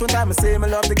shoot it out one time. I say me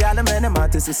love the girl, the man, them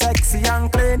artists is sexy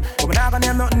and clean. But me nah gonna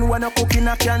name nothing when I cook in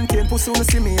a canteen. Pussy no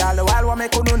see me all the while, what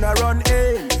make you no run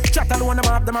in. Chat alone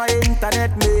about them my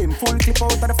internet name. Full tip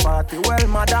out of the party, well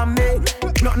madam me.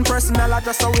 Nothing personal, I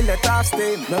just how we let off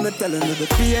steam. Now me telling you the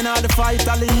pain of the fight,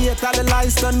 all the hate, all the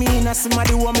lies done mean as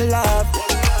somebody who me love.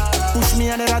 Push me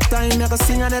another time, make a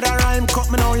sing another rhyme. Cut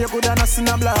me now, you good and us in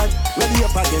the blood. Ready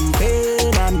up again,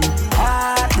 pain and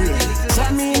heartbreak.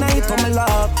 Shut me in it on me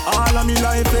love. All of me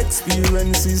life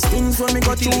experiences, things when me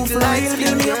got through for real,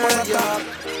 build me up as a top.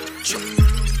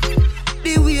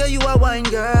 The way you a wine,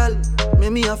 girl,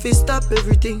 make me have to stop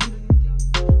everything.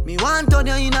 Me want turn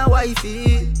you in a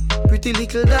wifey, pretty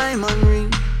little diamond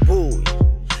ring. Oh,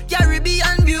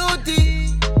 Caribbean beauty,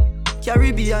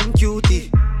 Caribbean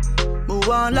cutie. Move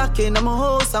on lock in my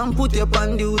house and put you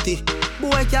on duty.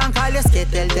 Boy can't call you skate,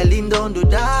 tell him don't do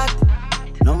that.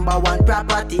 Number one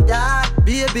property that.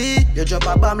 Baby, you drop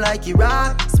a bomb like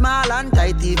Iraq. Small and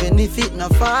tight even if it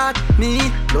not fat. Me,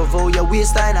 love how your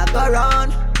waistline a go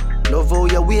round. Love how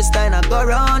your waistline a go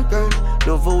round, girl.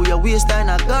 Love how your waistline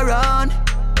a go round.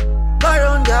 Go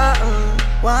round, girl.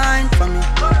 Wine for me,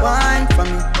 wine for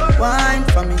me, wine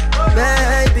for me,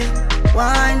 baby.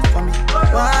 Wine for me,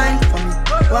 wine for me,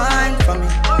 wine for me,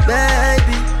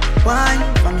 baby. Wine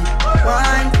for me,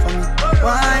 wine for me,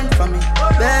 wine for me,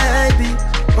 baby.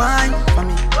 Wine for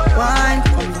me, wine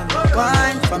for me,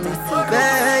 wine for me,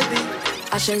 baby.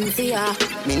 Ashensia.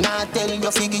 Me not tell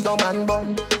you figure your man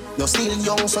bun. You're still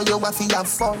young, so you have to have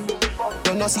fun.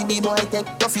 You know see the boy take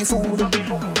toughy food.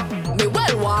 Me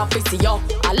well want to see yo.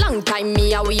 A long time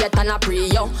me a wait and a pray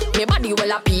yo. Me body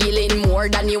well appealing more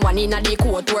than the one inna the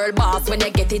court world boss. When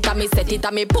you get it and me set it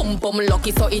and me pum pum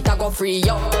lucky so it a go free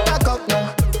yo. Back up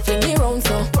now, fling it round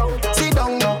so. Sit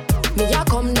down now, me a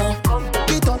come now.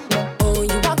 Get up now, oh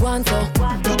you a go on so.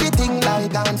 Do the thing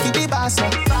like and fi the boss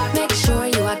now. Make sure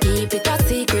you a keep it a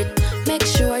secret. Make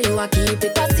sure you a keep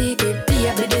it a secret.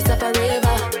 Baby this a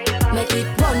forever. Make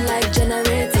it run like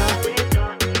generator.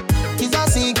 It's a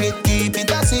secret, keep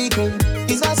it a secret.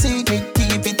 It's a secret,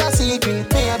 keep it a secret.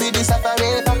 Baby this a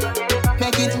forever.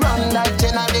 Make it run like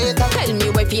generator. Tell me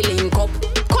where feeling up.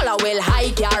 Color well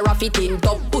high, car a fit in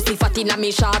top. Pussy fat in a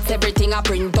me shorts, everything a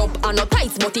print up. And no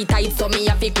tights, but it tight, so me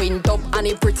a fi quint up. And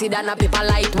it pretty than a paper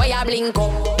light, why a blink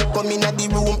up? Come in at the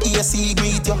room, AC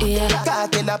greet you. Yeah.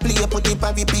 Cartel a play, put it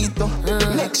and repeat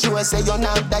you. Make sure say you're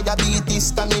not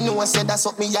diabetes. Cause me know say that's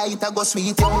what me height a go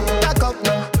sweet you. Back up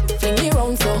now, fling it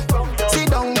round so. Sit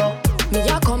down now, me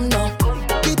a come now.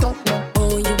 Get up now,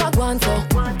 oh you a go on so.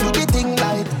 Do the thing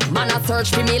like man a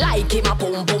search for me like him a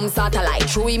pum pum satellite.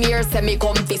 Through him here say me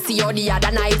come to see you the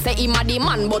other night. Say him a the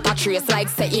man but a trace like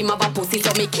say him have a pussy.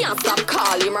 So me can't stop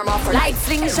call him a friend. Like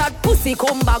slingshot pussy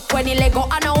come back when he lego.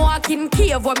 And a walk in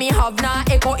cave when me have na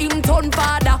echo him turn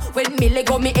father. When me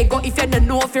lego me ego if you don't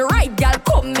know if you right girl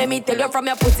come let me tell you from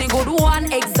your pussy good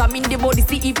one. Examine the body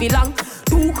see if it long.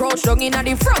 2 crouch down in a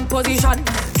the front position.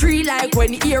 3 like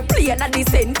when ear play and the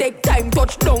same take time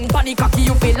touch down panic cocky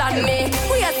you feel on me.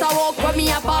 We have to walk when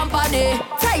me a company.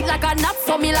 tight like a knot,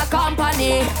 so me like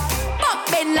company.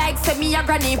 Back bend like say me a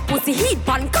granny. Pussy heat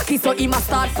pan cocky, so he must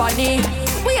start funny.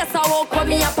 We a walk when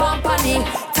me a company.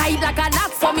 Tight like a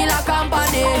knot, so me like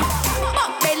company.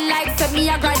 Back bend like say me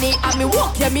a granny. And me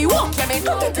walk, yeah, me walk, yeah, me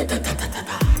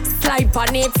slide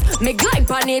on it, me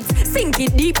glide on it. Sink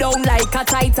it deep down like a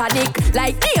Titanic.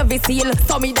 Like Navy Seal,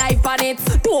 so me dive on it.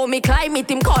 Do me climb it,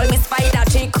 him call me spider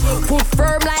chick. Foot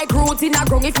firm like roots in a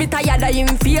ground. If me tired of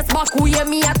him face back, who hear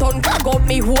me a ton. Grab up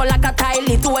me hole like a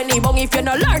tile to any bung. If you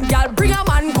no learn, girl, bring a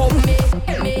man come me.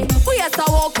 We has to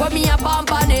walk when me a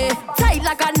company. Tight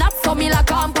like a knot, so me like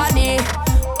company.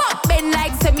 Back bend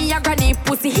like say me a granny.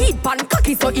 Pussy heat pan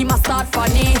cocky, so he must start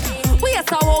funny. We has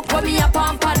to walk when me a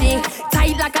company.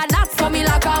 Tight like a knot, so me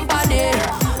like company.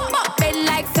 Back bend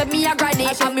like say me a granny.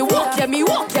 And me walk, yeah, me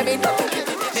walk, yeah, me Me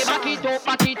back it up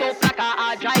like a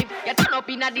hard drive. You turn up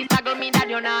inna the saddle, me that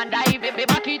you not dive. Me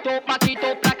back it up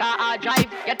like a hard drive.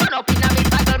 You turn up inna the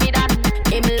saddle, me that.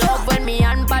 Him love when me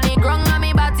hand pan the ground and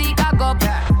me body cock up.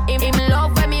 Him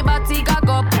love when me body cock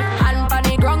up. Hand pan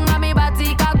the ground and me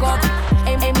body cock up.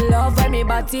 Him love when me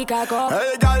body cock up.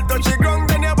 Hey, girl, touch the ground,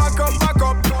 then you back up, back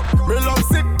up. Me love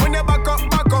sick when you back up,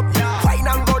 back up. Fine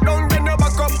and go down, then you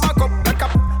back up, back up. Back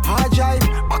up, hard drive,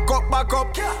 back up, back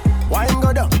up. Wine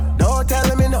go down, don't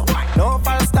tell me no. No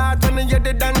false start when you hear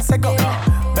the dance go.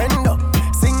 Bend up,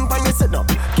 sing when you sit up.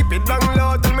 Keep it down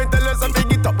low, tell you something,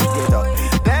 get up, get up.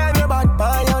 Then you back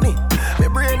by your knee. Me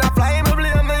brain a fly, me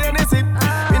blame me on the sip.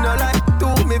 Me no like to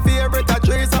me favorite a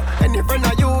tracer. Any friend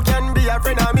of you can be a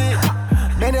friend of me.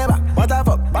 Then you back, what the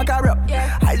fuck, back her up.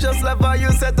 I just love how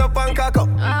you set up and cock up.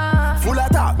 Full of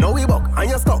talk, now we buck and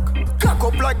you stuck. Cock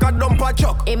up like a dumper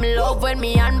truck. Him love when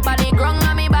me hand pan the ground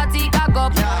and me body cock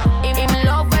up. Him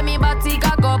love when me body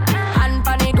cock up. Hand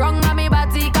pan the ground and me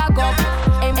body cock up.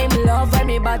 Him love when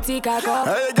me body cock up.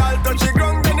 Hey, girl, touch the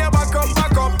ground, then you back up,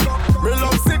 back up. Me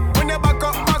love sick when you back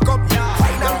up, back up.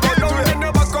 Fine and go down, then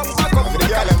you back up, back up.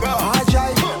 Hard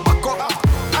drive, back up.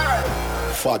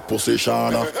 Fat pussy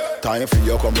Shana, time for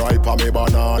you come ripe on me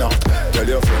banana. Tell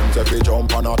your friends if you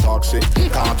jump on a taxi.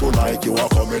 Can't tonight you are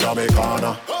coming on me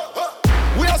corner.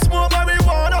 We are smoke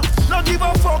marijuana. Not give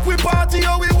a fuck, we party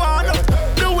how we wanna.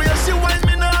 The way she wine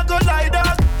me nah go like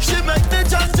that. She make the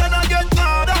junction and get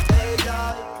harder.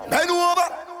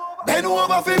 Bend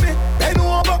over for me. Bend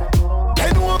over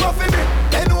for me.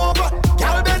 Bend over,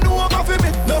 girl, bend over for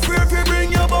me. No fear if you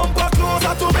bring your bumper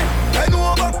closer to me. Bend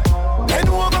over for me. Bend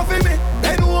over for me.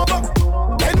 Bend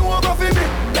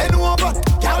over,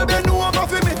 girl, bend over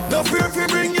for me. No fear if you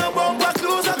bring your bumper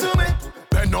closer to me.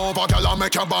 Bend over, girl, and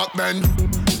make your back bend.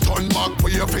 Turn back,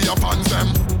 wait for your fans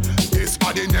them. This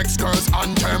are the next girl's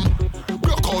anthem.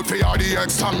 Block out for your the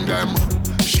ex song them.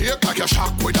 Shake like a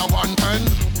shock with a 110.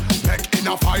 Make in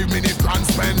a 5-minute grand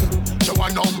spend. You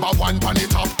are number one on the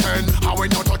top 10. And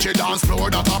when you touch the dance floor,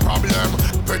 that's a problem.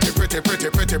 Pretty girl. Pretty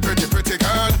girl.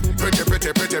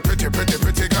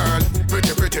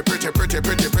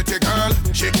 Pretty girl.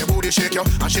 Shake your booty, shake your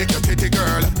and shake your titty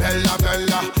girl. Bella.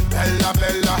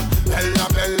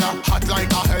 Hot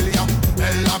like a hellion.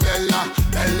 Bella.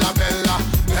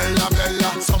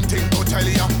 Something to tell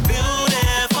ya.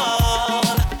 Beautiful,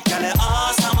 girl, you're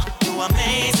awesome. You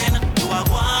amazing. You are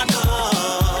one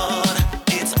good.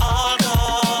 It's all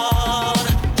good.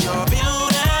 You're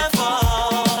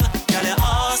beautiful, girl, you're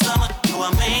awesome. You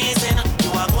amazing.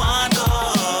 You are one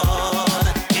good.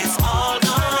 It's all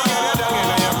good.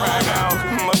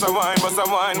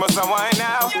 Bust a wine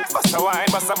now. Bust a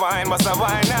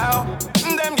wine now.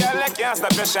 Them girl that can't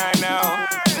stop your shine now.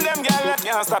 Them girl that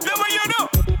can't stop you. What you do?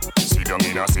 Sit down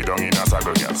in a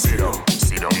saddle, girl. Sit down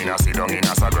in a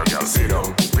saddle, girl. Sit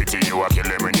down. Pretty you a kill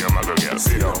them when you muggle, girl.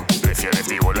 Sit down. Left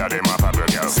the whole of them a pabble,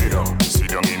 girl. Sit down. Sit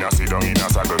down in a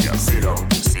saddle, girl. Sit down.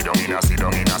 Sit down in a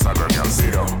saddle, girl.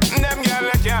 Sit down. Them girl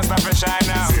that can't stop your shine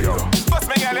now. Sit down. Bust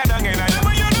me girl you down in a.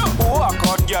 What you do? Walk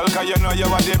out, girl, 'cause you know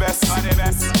you are the best.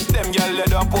 Them girl they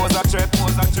don't pose a threat.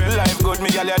 Life good, me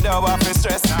girl you don't have to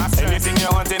stress. Anything you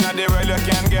want in the world you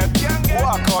can get.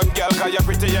 Walk out, girl, 'cause you're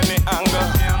pretty any angle.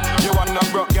 You want no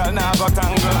broke girl, now got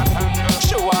tangle.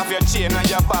 Show off your chain and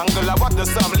your bangle. I want the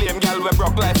some lame girl we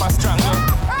broke life a strangle.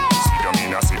 Sit down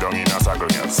in a saddle,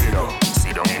 girl. Sit down.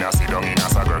 Sit down in a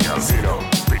saddle, girl. Sit down.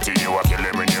 Pretty you a kill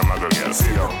them when you muggle, girl.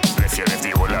 Sit down. Left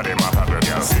the whole of them a pabble,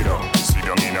 girl. Sit down. Sit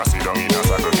down in a saddle,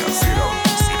 girl. Sit down.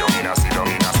 Sit down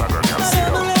in a saddle, girl. Sit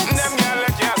down. Them girl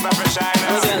they can't stop your shine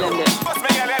now. Bust me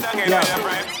girl you down in your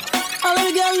friend. All of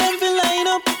the girls them feel line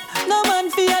up. No man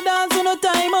for your dance, so no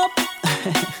time up.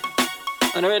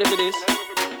 Are you ready for this?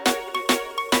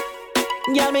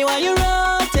 Girl, me want you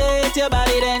rotate your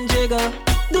body then jiggle.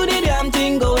 Do the damn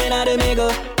thing going at the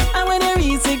middle. And when you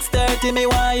reach 6:30, me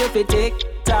want you to tick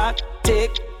tock,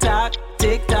 tick tock,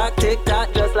 tick tock, tick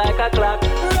tock, just like a clock.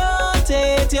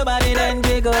 Rotate your body then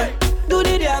jiggle. Do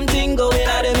the damn thing going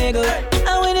out the middle.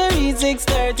 And when you reach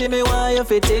 6:30, me want you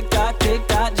fi tick tock,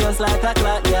 just like a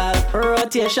clock, girl.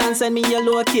 Rotation, send me your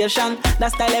location.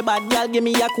 That style of bad girl, give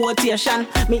me a quotation.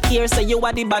 Me ear say you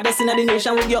are the baddest in the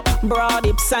nation with your broad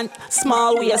hips and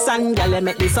small waist and girl, you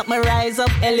make this up, me rise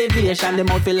up elevation. The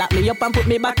mouth will lock me up and put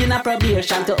me back in a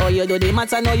probation. To how you do the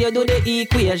maths and how you do the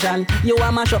equation. You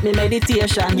want mash up me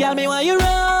meditation. Girl, me want you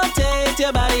rotate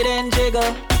your body then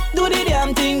jiggle. Do the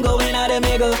damn thing going out the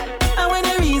middle. And when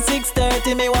you reach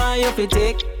 6:30, me want you fi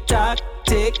tick tock,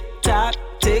 tick tock,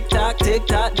 tick tock, tick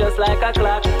tock, just like a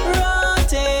clock.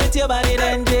 Rotate your body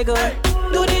then jiggle.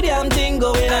 Do the damn thing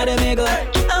going out the middle.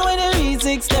 And when you reach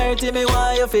 6:30, me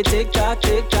want you fi tick tock,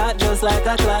 just like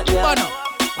a clock. Yeah. Oh no,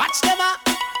 watch them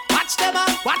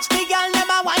watch the girl them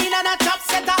a wine and a chop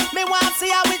setter. Me want see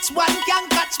how which one can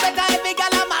catch better. Every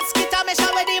girl a mosquito, me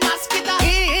show where the mosquito.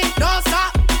 No sir,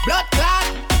 blood clot.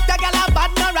 The girl a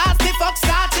bad no rasty fuck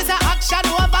start. She say action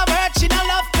over word, she no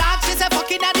love talk. She say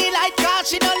fucking a delight car,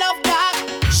 she no love dark.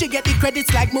 She get the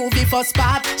credits like movie for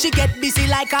spot. She get busy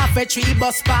like half a tree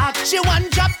bus park. She one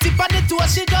drop tip on the toe,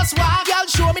 she just walk. Girl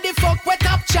show me the fuck wet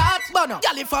up chart. But no,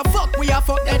 girl if I fuck we a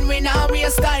fuck then we nah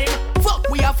waste time. Fuck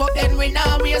we a fuck then we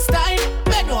nah waste time.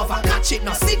 Bend over catch it,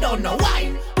 no sit down, no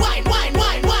wine. Wine.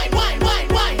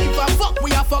 If I fuck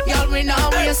we a fuck, girl we nah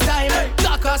waste time.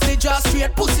 Dark as the jaw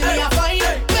straight, pussy me a fine.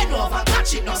 Bend over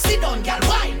catch it, no sit down, girl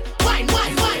wine.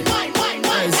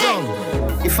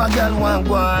 If a girl want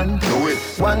one, do it.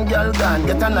 One girl gone,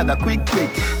 get another quick.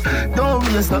 Don't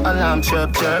raise no alarm,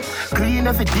 chirp. Clean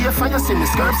every day for you see me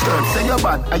skirt. Say you're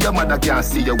bad, and your mother can't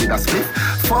see you with a split.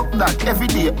 Fuck that, every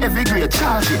day, every grade,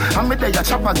 charge it. And me there, you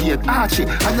chop a gate, archie.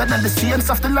 Higher than the saints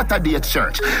of the latter day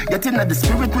church. Get in the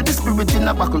spirit with the spirit in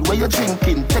a buckle where you're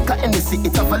drinking. Take a Hennessy,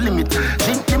 it have a limit.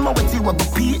 Drink them out with you, I go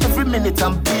pee every minute.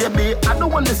 And baby, I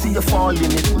don't wanna see you fall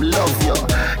in it. Love you.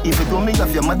 If you do me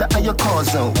of your mother and your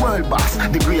cousin, world boss.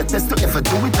 The greatest to ever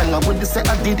do it, and I wouldn't say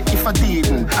I did if I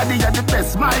didn't. I did the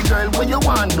best, my girl. What you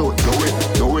want, do it. My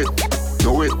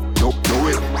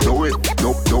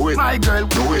girl, do it. My girl,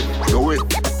 do it.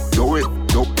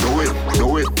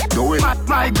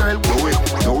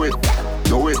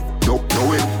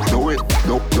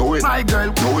 My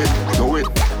girl,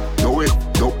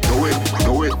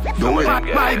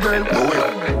 My girl, do it.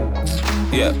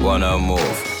 Yeah, wanna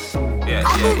move.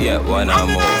 Yeah, wanna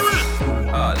move.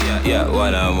 Yeah,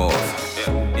 wanna move.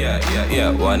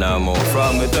 Yeah, wanna move.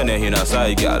 From me turn in a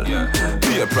side, gal.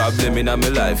 Be a problem in my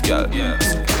life, gal.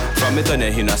 From me turn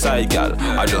in a side, gal.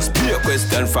 I just be a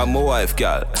question from my wife,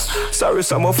 gal. Sorry,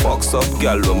 some of fucks up,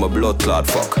 gal, when my blood clot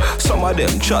fuck. Some of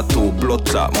them chat too blood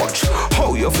clot much.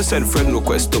 How you fi send friend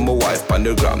request to my wife on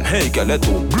the gram? Hey, gal, let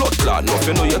too blood clot. No, if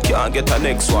you know you can't get a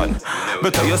next one.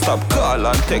 Better you stop call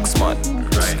and text, man.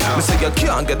 Me say you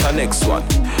can't get a next one.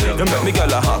 You make me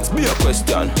gal a ask me a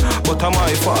question, but am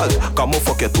my fault? Come on,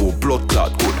 fuck you too blood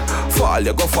clot good. Fall,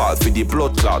 you go fall for the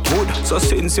blood clot hood. So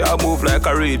since you move like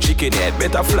a real chicken head,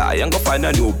 better fly and go find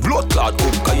a new blood clot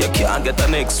hood. Cause you can't get a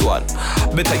next one.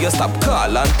 Better you stop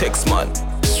call and text, man.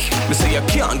 Me say you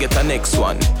can't get a next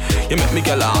one. You make me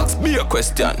gal ask me a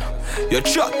question. You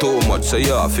chat too much, so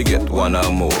you have to get wanna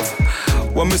move.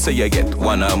 When me say you get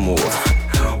wanna move,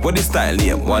 what the style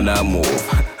name wanna move.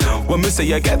 When me say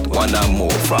you get wanna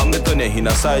move. From me turn in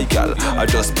a side, gal, I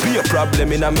just be a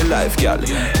problem in my life, gal.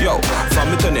 Yo,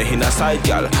 from me turn in a side,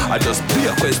 gal, I just be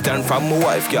a question from my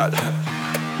wife, gal.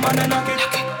 Man, knock it,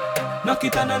 knock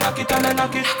it and knock it and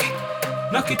knock it,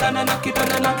 knock it and knock it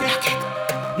and knock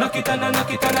it, knock it and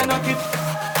knock it and knock it.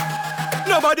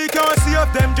 Nobody can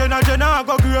save them, Jenna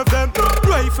go grave them.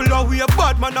 Rifle away,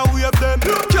 bad man away them.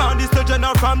 Can't this the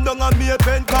Jenna from down and me a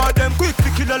pen. Call them quick to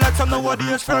kill her like some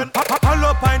nowadays friend.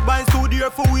 Hollow pint binds to the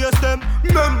air for waste them.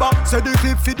 Remember, say the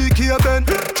clip for the cable.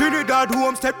 Trinidad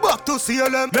homestead back to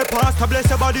CLM. Me pastor bless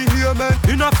your body here, man.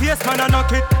 In a face, man, I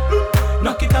knock it.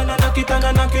 Knock it and knock it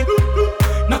and knock it.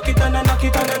 Knock it and knock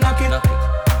it and knock it.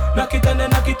 Knock it and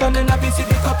knock it and knock it. See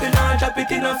the cup in and drop it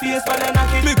in a face, man, and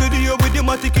knock it. Make a deal with the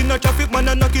matic in a traffic, man,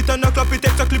 and knock it and clap it.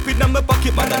 Extra clip it in my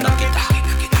pocket, man, and knock it.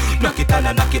 Knock it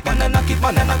and knock it, man, and knock it,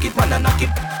 man, and knock it, man, and knock it.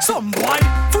 Some boy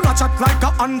full of chat like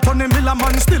a Anthony Miller,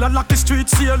 man. Still a lock the street,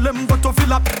 CLM go to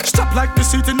Villa. Strap like the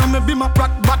seat in a me be my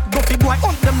crack back. Goffy boy,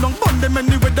 hunt them down, burn them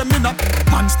anyway them in up.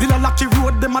 Man, still a lucky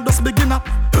road, them a just beginner.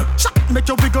 Shot make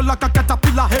you wiggle like a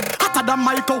caterpillar head. Hotter than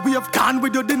microwave, gone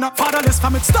with your dinner. Fatherless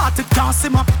from it started, can't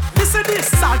simmer. This is this,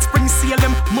 Salt Spring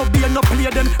CLM. Mobile no play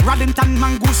them. Rallington,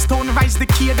 Mangustone, rise the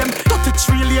key them.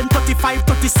 33 lane, 35,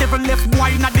 37 left.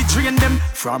 Why not the drain them?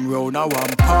 From round a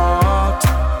one part.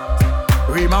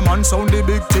 Rima man sound the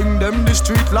big thing, them the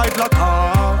street light like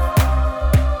off.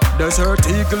 Desert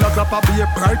eagle a clap a be a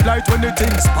bright light when the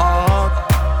thing spark.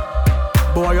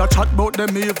 Boy you chat bout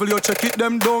them evil, you check it,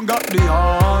 them don't got the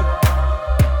heart.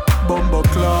 Bumbo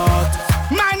clot.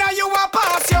 Mine you a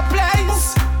pass your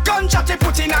place. Gunshot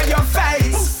put in your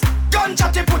face.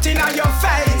 Gunshot put in your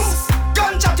face.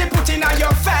 Gunshot put in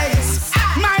your face.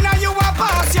 Mine you a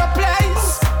pass your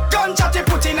place. Gunshot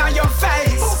put in your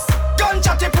face.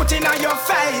 Gunshot put in your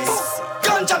face.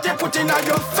 Gunshot put in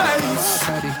your face.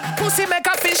 Pussy make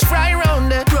a fish fry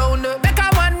round it. Make a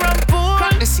one rum pool.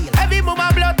 Every move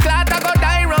a blood clot I go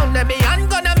die round them. Me hand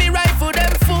gonna me rifle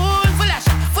them full. Flash.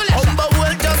 Humble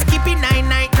world just keep it 9-9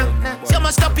 now. So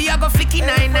much stop I go flick it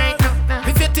 9-9 now.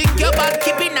 If you think you're bad,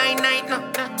 keep it 9-9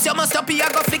 now. So much stop I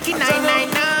go flick it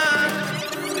 9-9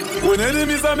 now. When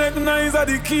enemies are make noise, I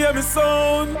declare me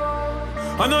sound.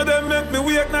 I know them make me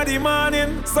wake na the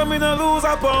morning, so me no lose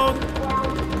a pound.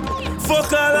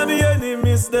 Fuck all of me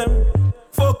enemies them.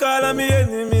 Fuck all of me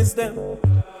enemies them.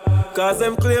 Cause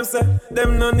them claim say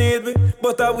them no need me,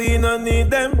 but we no need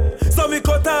them. So me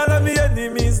cut all of me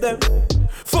enemies them.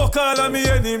 Fuck all of me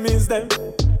enemies them.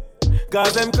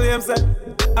 Cause them claim say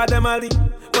them a lead,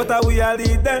 but we a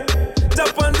lead them.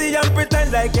 Jump on the and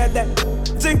pretend like you're dead.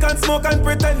 Drink and smoke and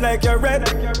pretend like you're red.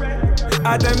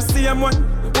 Them same one.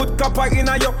 Put copper in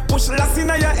you, push lass in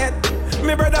your head.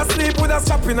 Me brother sleep with a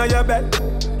strap in your bed.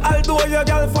 Although your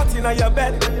girl fat in your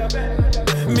bed.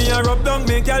 Me a rub down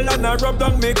me girl and a rub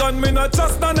down me gun. Me not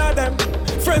trust none of them.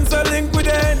 Friends will link with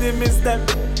the enemies them.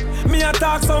 Me a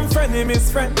talk some frenemies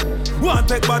friend. Want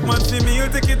take bad man for me, you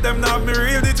ticket them now me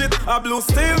real digit. A blue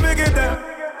steel me get them.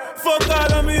 Fuck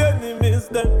all of me enemies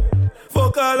them.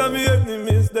 Fuck all of me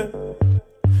enemies them.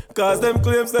 Cause them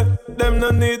claims that them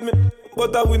no need me,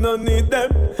 but we no need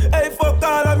them. Hey, fuck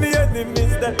all of me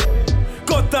enemies them.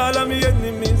 Cut all of me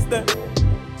enemies them.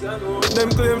 Them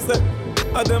claims that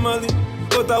them a lead,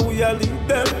 but we a lead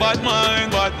them. Bad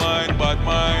mind, bad mind, bad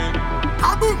mind.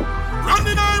 Kaboom! Run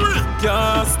the highway!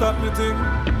 Can't stop me thing.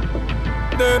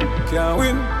 Them can't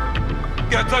win.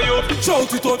 Get a youth.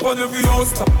 Shout it out on every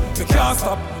house stop. Me can't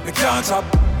stop, me can't chop.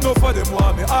 No for them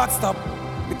want me heart stop.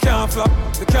 Me can't flap,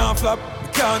 me can't flap.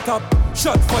 Can't tap,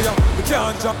 shot fire, we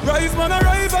can't drop. Rise man, I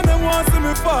rise and them want see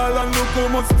me fall. And look how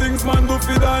much things man do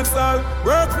fi dance all.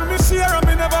 Work for me share and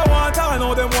me never want all.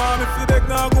 Now them want me fi deck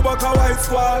now go back a white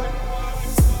squall.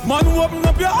 Man open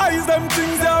up your eyes, them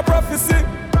things they are prophecy.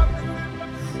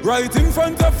 Right in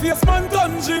front of face, man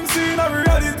done dream scene a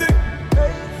reality.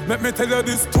 Let me tell you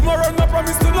this, tomorrow no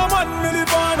promise to no man. Me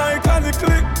live on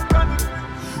iconically.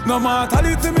 No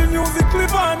mortality, me music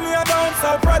live on. Me a dance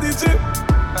a prodigy.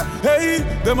 Hey,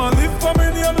 them a live for me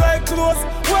name like clothes.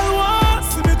 Well, once,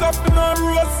 see me up in a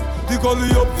rose. The gully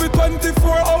up for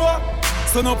 24 hours.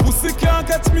 So no pussy can't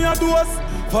catch me a dose.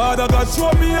 Father God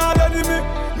show me all enemy.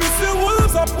 Me see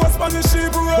wolves up post on the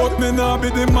sheep road. But me nah be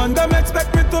the man them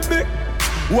expect me to be.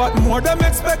 What more them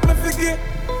expect me to get?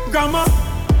 Grandma,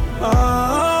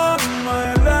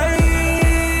 my life.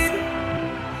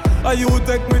 Are you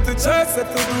take me to church to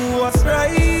do what's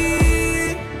right?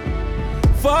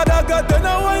 Father God, then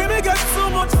why me get so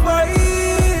much fight?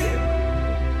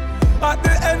 At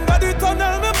the end of the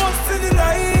tunnel, me must see the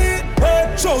light.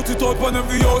 Hey, shout it out on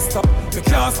every house stop. Me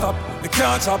can't stop, me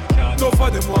can't chop. No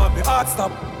for them want me heart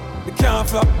stop. Me can't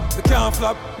flap, me can't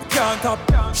flap, me can't tap.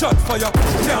 Shot fire,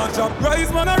 me can't drop.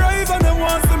 Rise man, I rise and them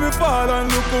want see me fall.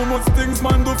 And look how much things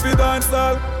man do fi dance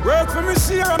all. Work for me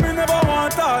share and me never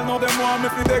want all. Now them want me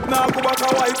fi deck now go back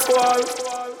a white squall.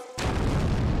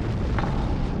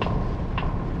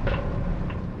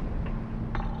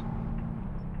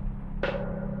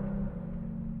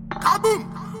 Kaboom!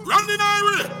 Run the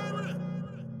highway!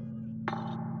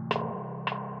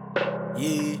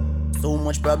 Yeah, so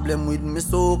much problem with me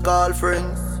so-called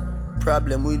friends.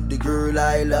 Problem with the girl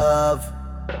I love.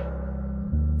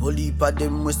 Whole heap of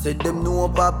them we said them know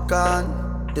popcorn.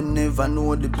 Them never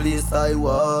know the place I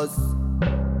was.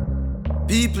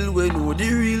 People we know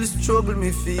the real struggle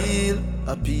me feel.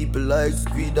 Are people like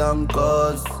Squid and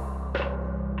Cuz.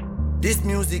 This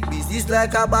music biz is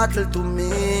like a battle to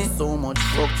me. So much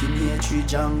fucking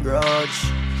hatred and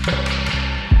grudge.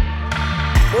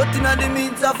 But in the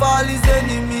midst of all his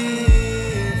enemies,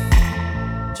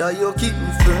 try you keep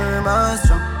me firm and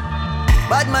strong.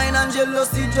 Bad mind and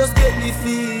jealousy just get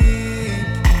defeat.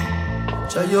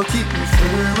 Try you keep me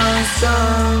firm and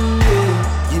strong,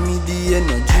 yeah. Give me the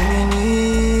energy we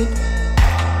need.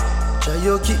 Try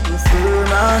you keep me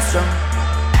firm and strong.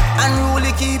 And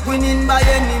really keep winning by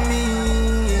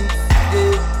enemies,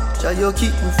 yeah. Try you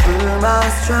keep me firm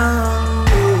and strong,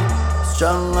 yeah.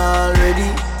 Strong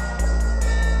already.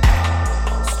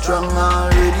 Strong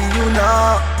already, you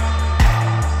know.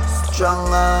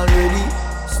 Strong already,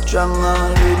 strong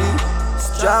already,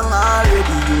 strong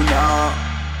already, you know.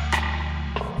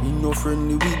 Me no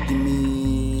friendly with the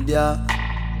media.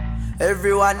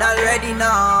 Everyone already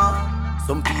know.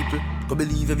 Some people go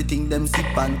believe everything them see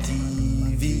on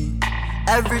TV.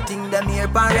 Everything them hear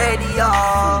on radio.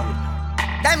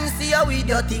 Them see you with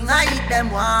your thing, I eat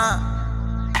them one.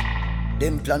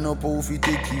 Them plan up how fi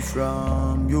take it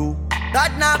from you.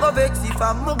 That now go vex if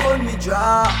I'm a gun me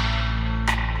draw.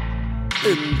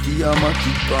 Empty I'm a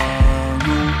keep on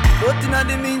you. But in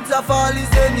the means of all his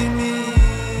enemies,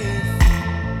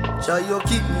 shall you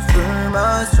keep me firm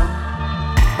and strong.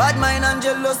 Bad mind and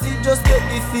jealousy just get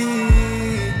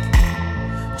defeat.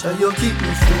 Shall you keep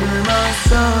me firm and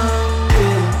strong,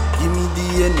 yeah. Give me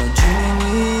the energy we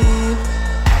need.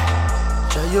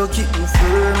 Shall you keep me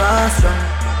firm and strong.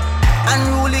 And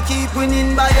really keep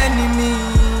winning by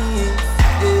enemies,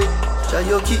 yeah. Shall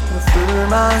you keep me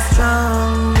firm and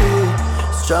strong,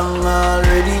 yeah. Strong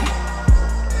already.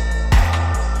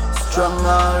 Strong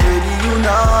already, you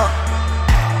know.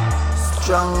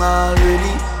 Strong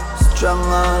already. Strong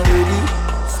already.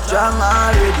 Strong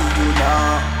already, you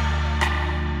know.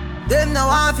 Them no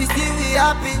want to see we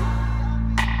happy.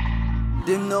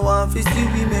 Them no want to see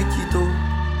we make it out.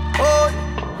 Oh,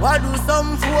 why do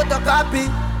some photocopy?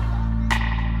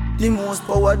 The most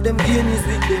power them gain is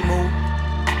with them out.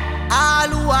 All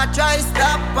who a try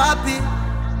stop papi,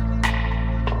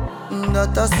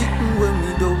 not a sitting when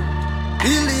me do.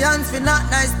 Billions for not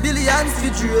nice, billions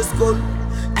for true skull.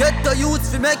 Get the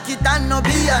youths for make it and no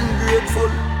be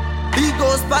ungrateful. Big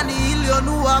house pan the hill, you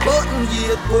know a button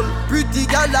gate pull. Pretty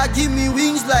gal a give me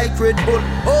wings like Red Bull.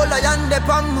 All I am the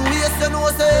pan me waist, you know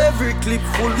say every clip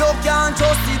full. You can't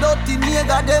trust the dirty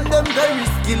nigga, them very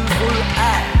skillful.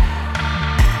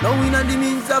 Now we know the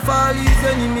means of all his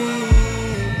enemies.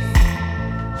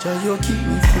 Shall you keep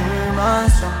me firm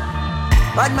and strong?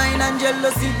 Bad mind and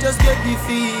jealousy just get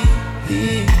defeat.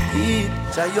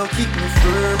 Shall you keep me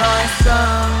firm and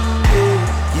strong, yeah.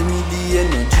 Give me the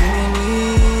energy we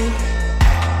need.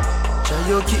 Shall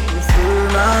you keep me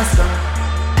firm and strong?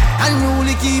 And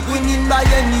really keep winning by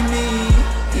enemy.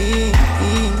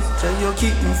 Shall you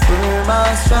keep me firm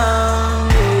and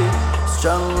strong, yeah.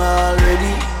 Strong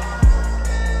already.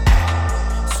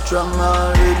 Strong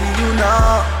already, you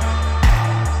know.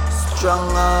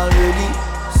 Strong already.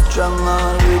 Strong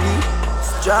already.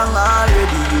 Strong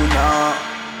already, you know.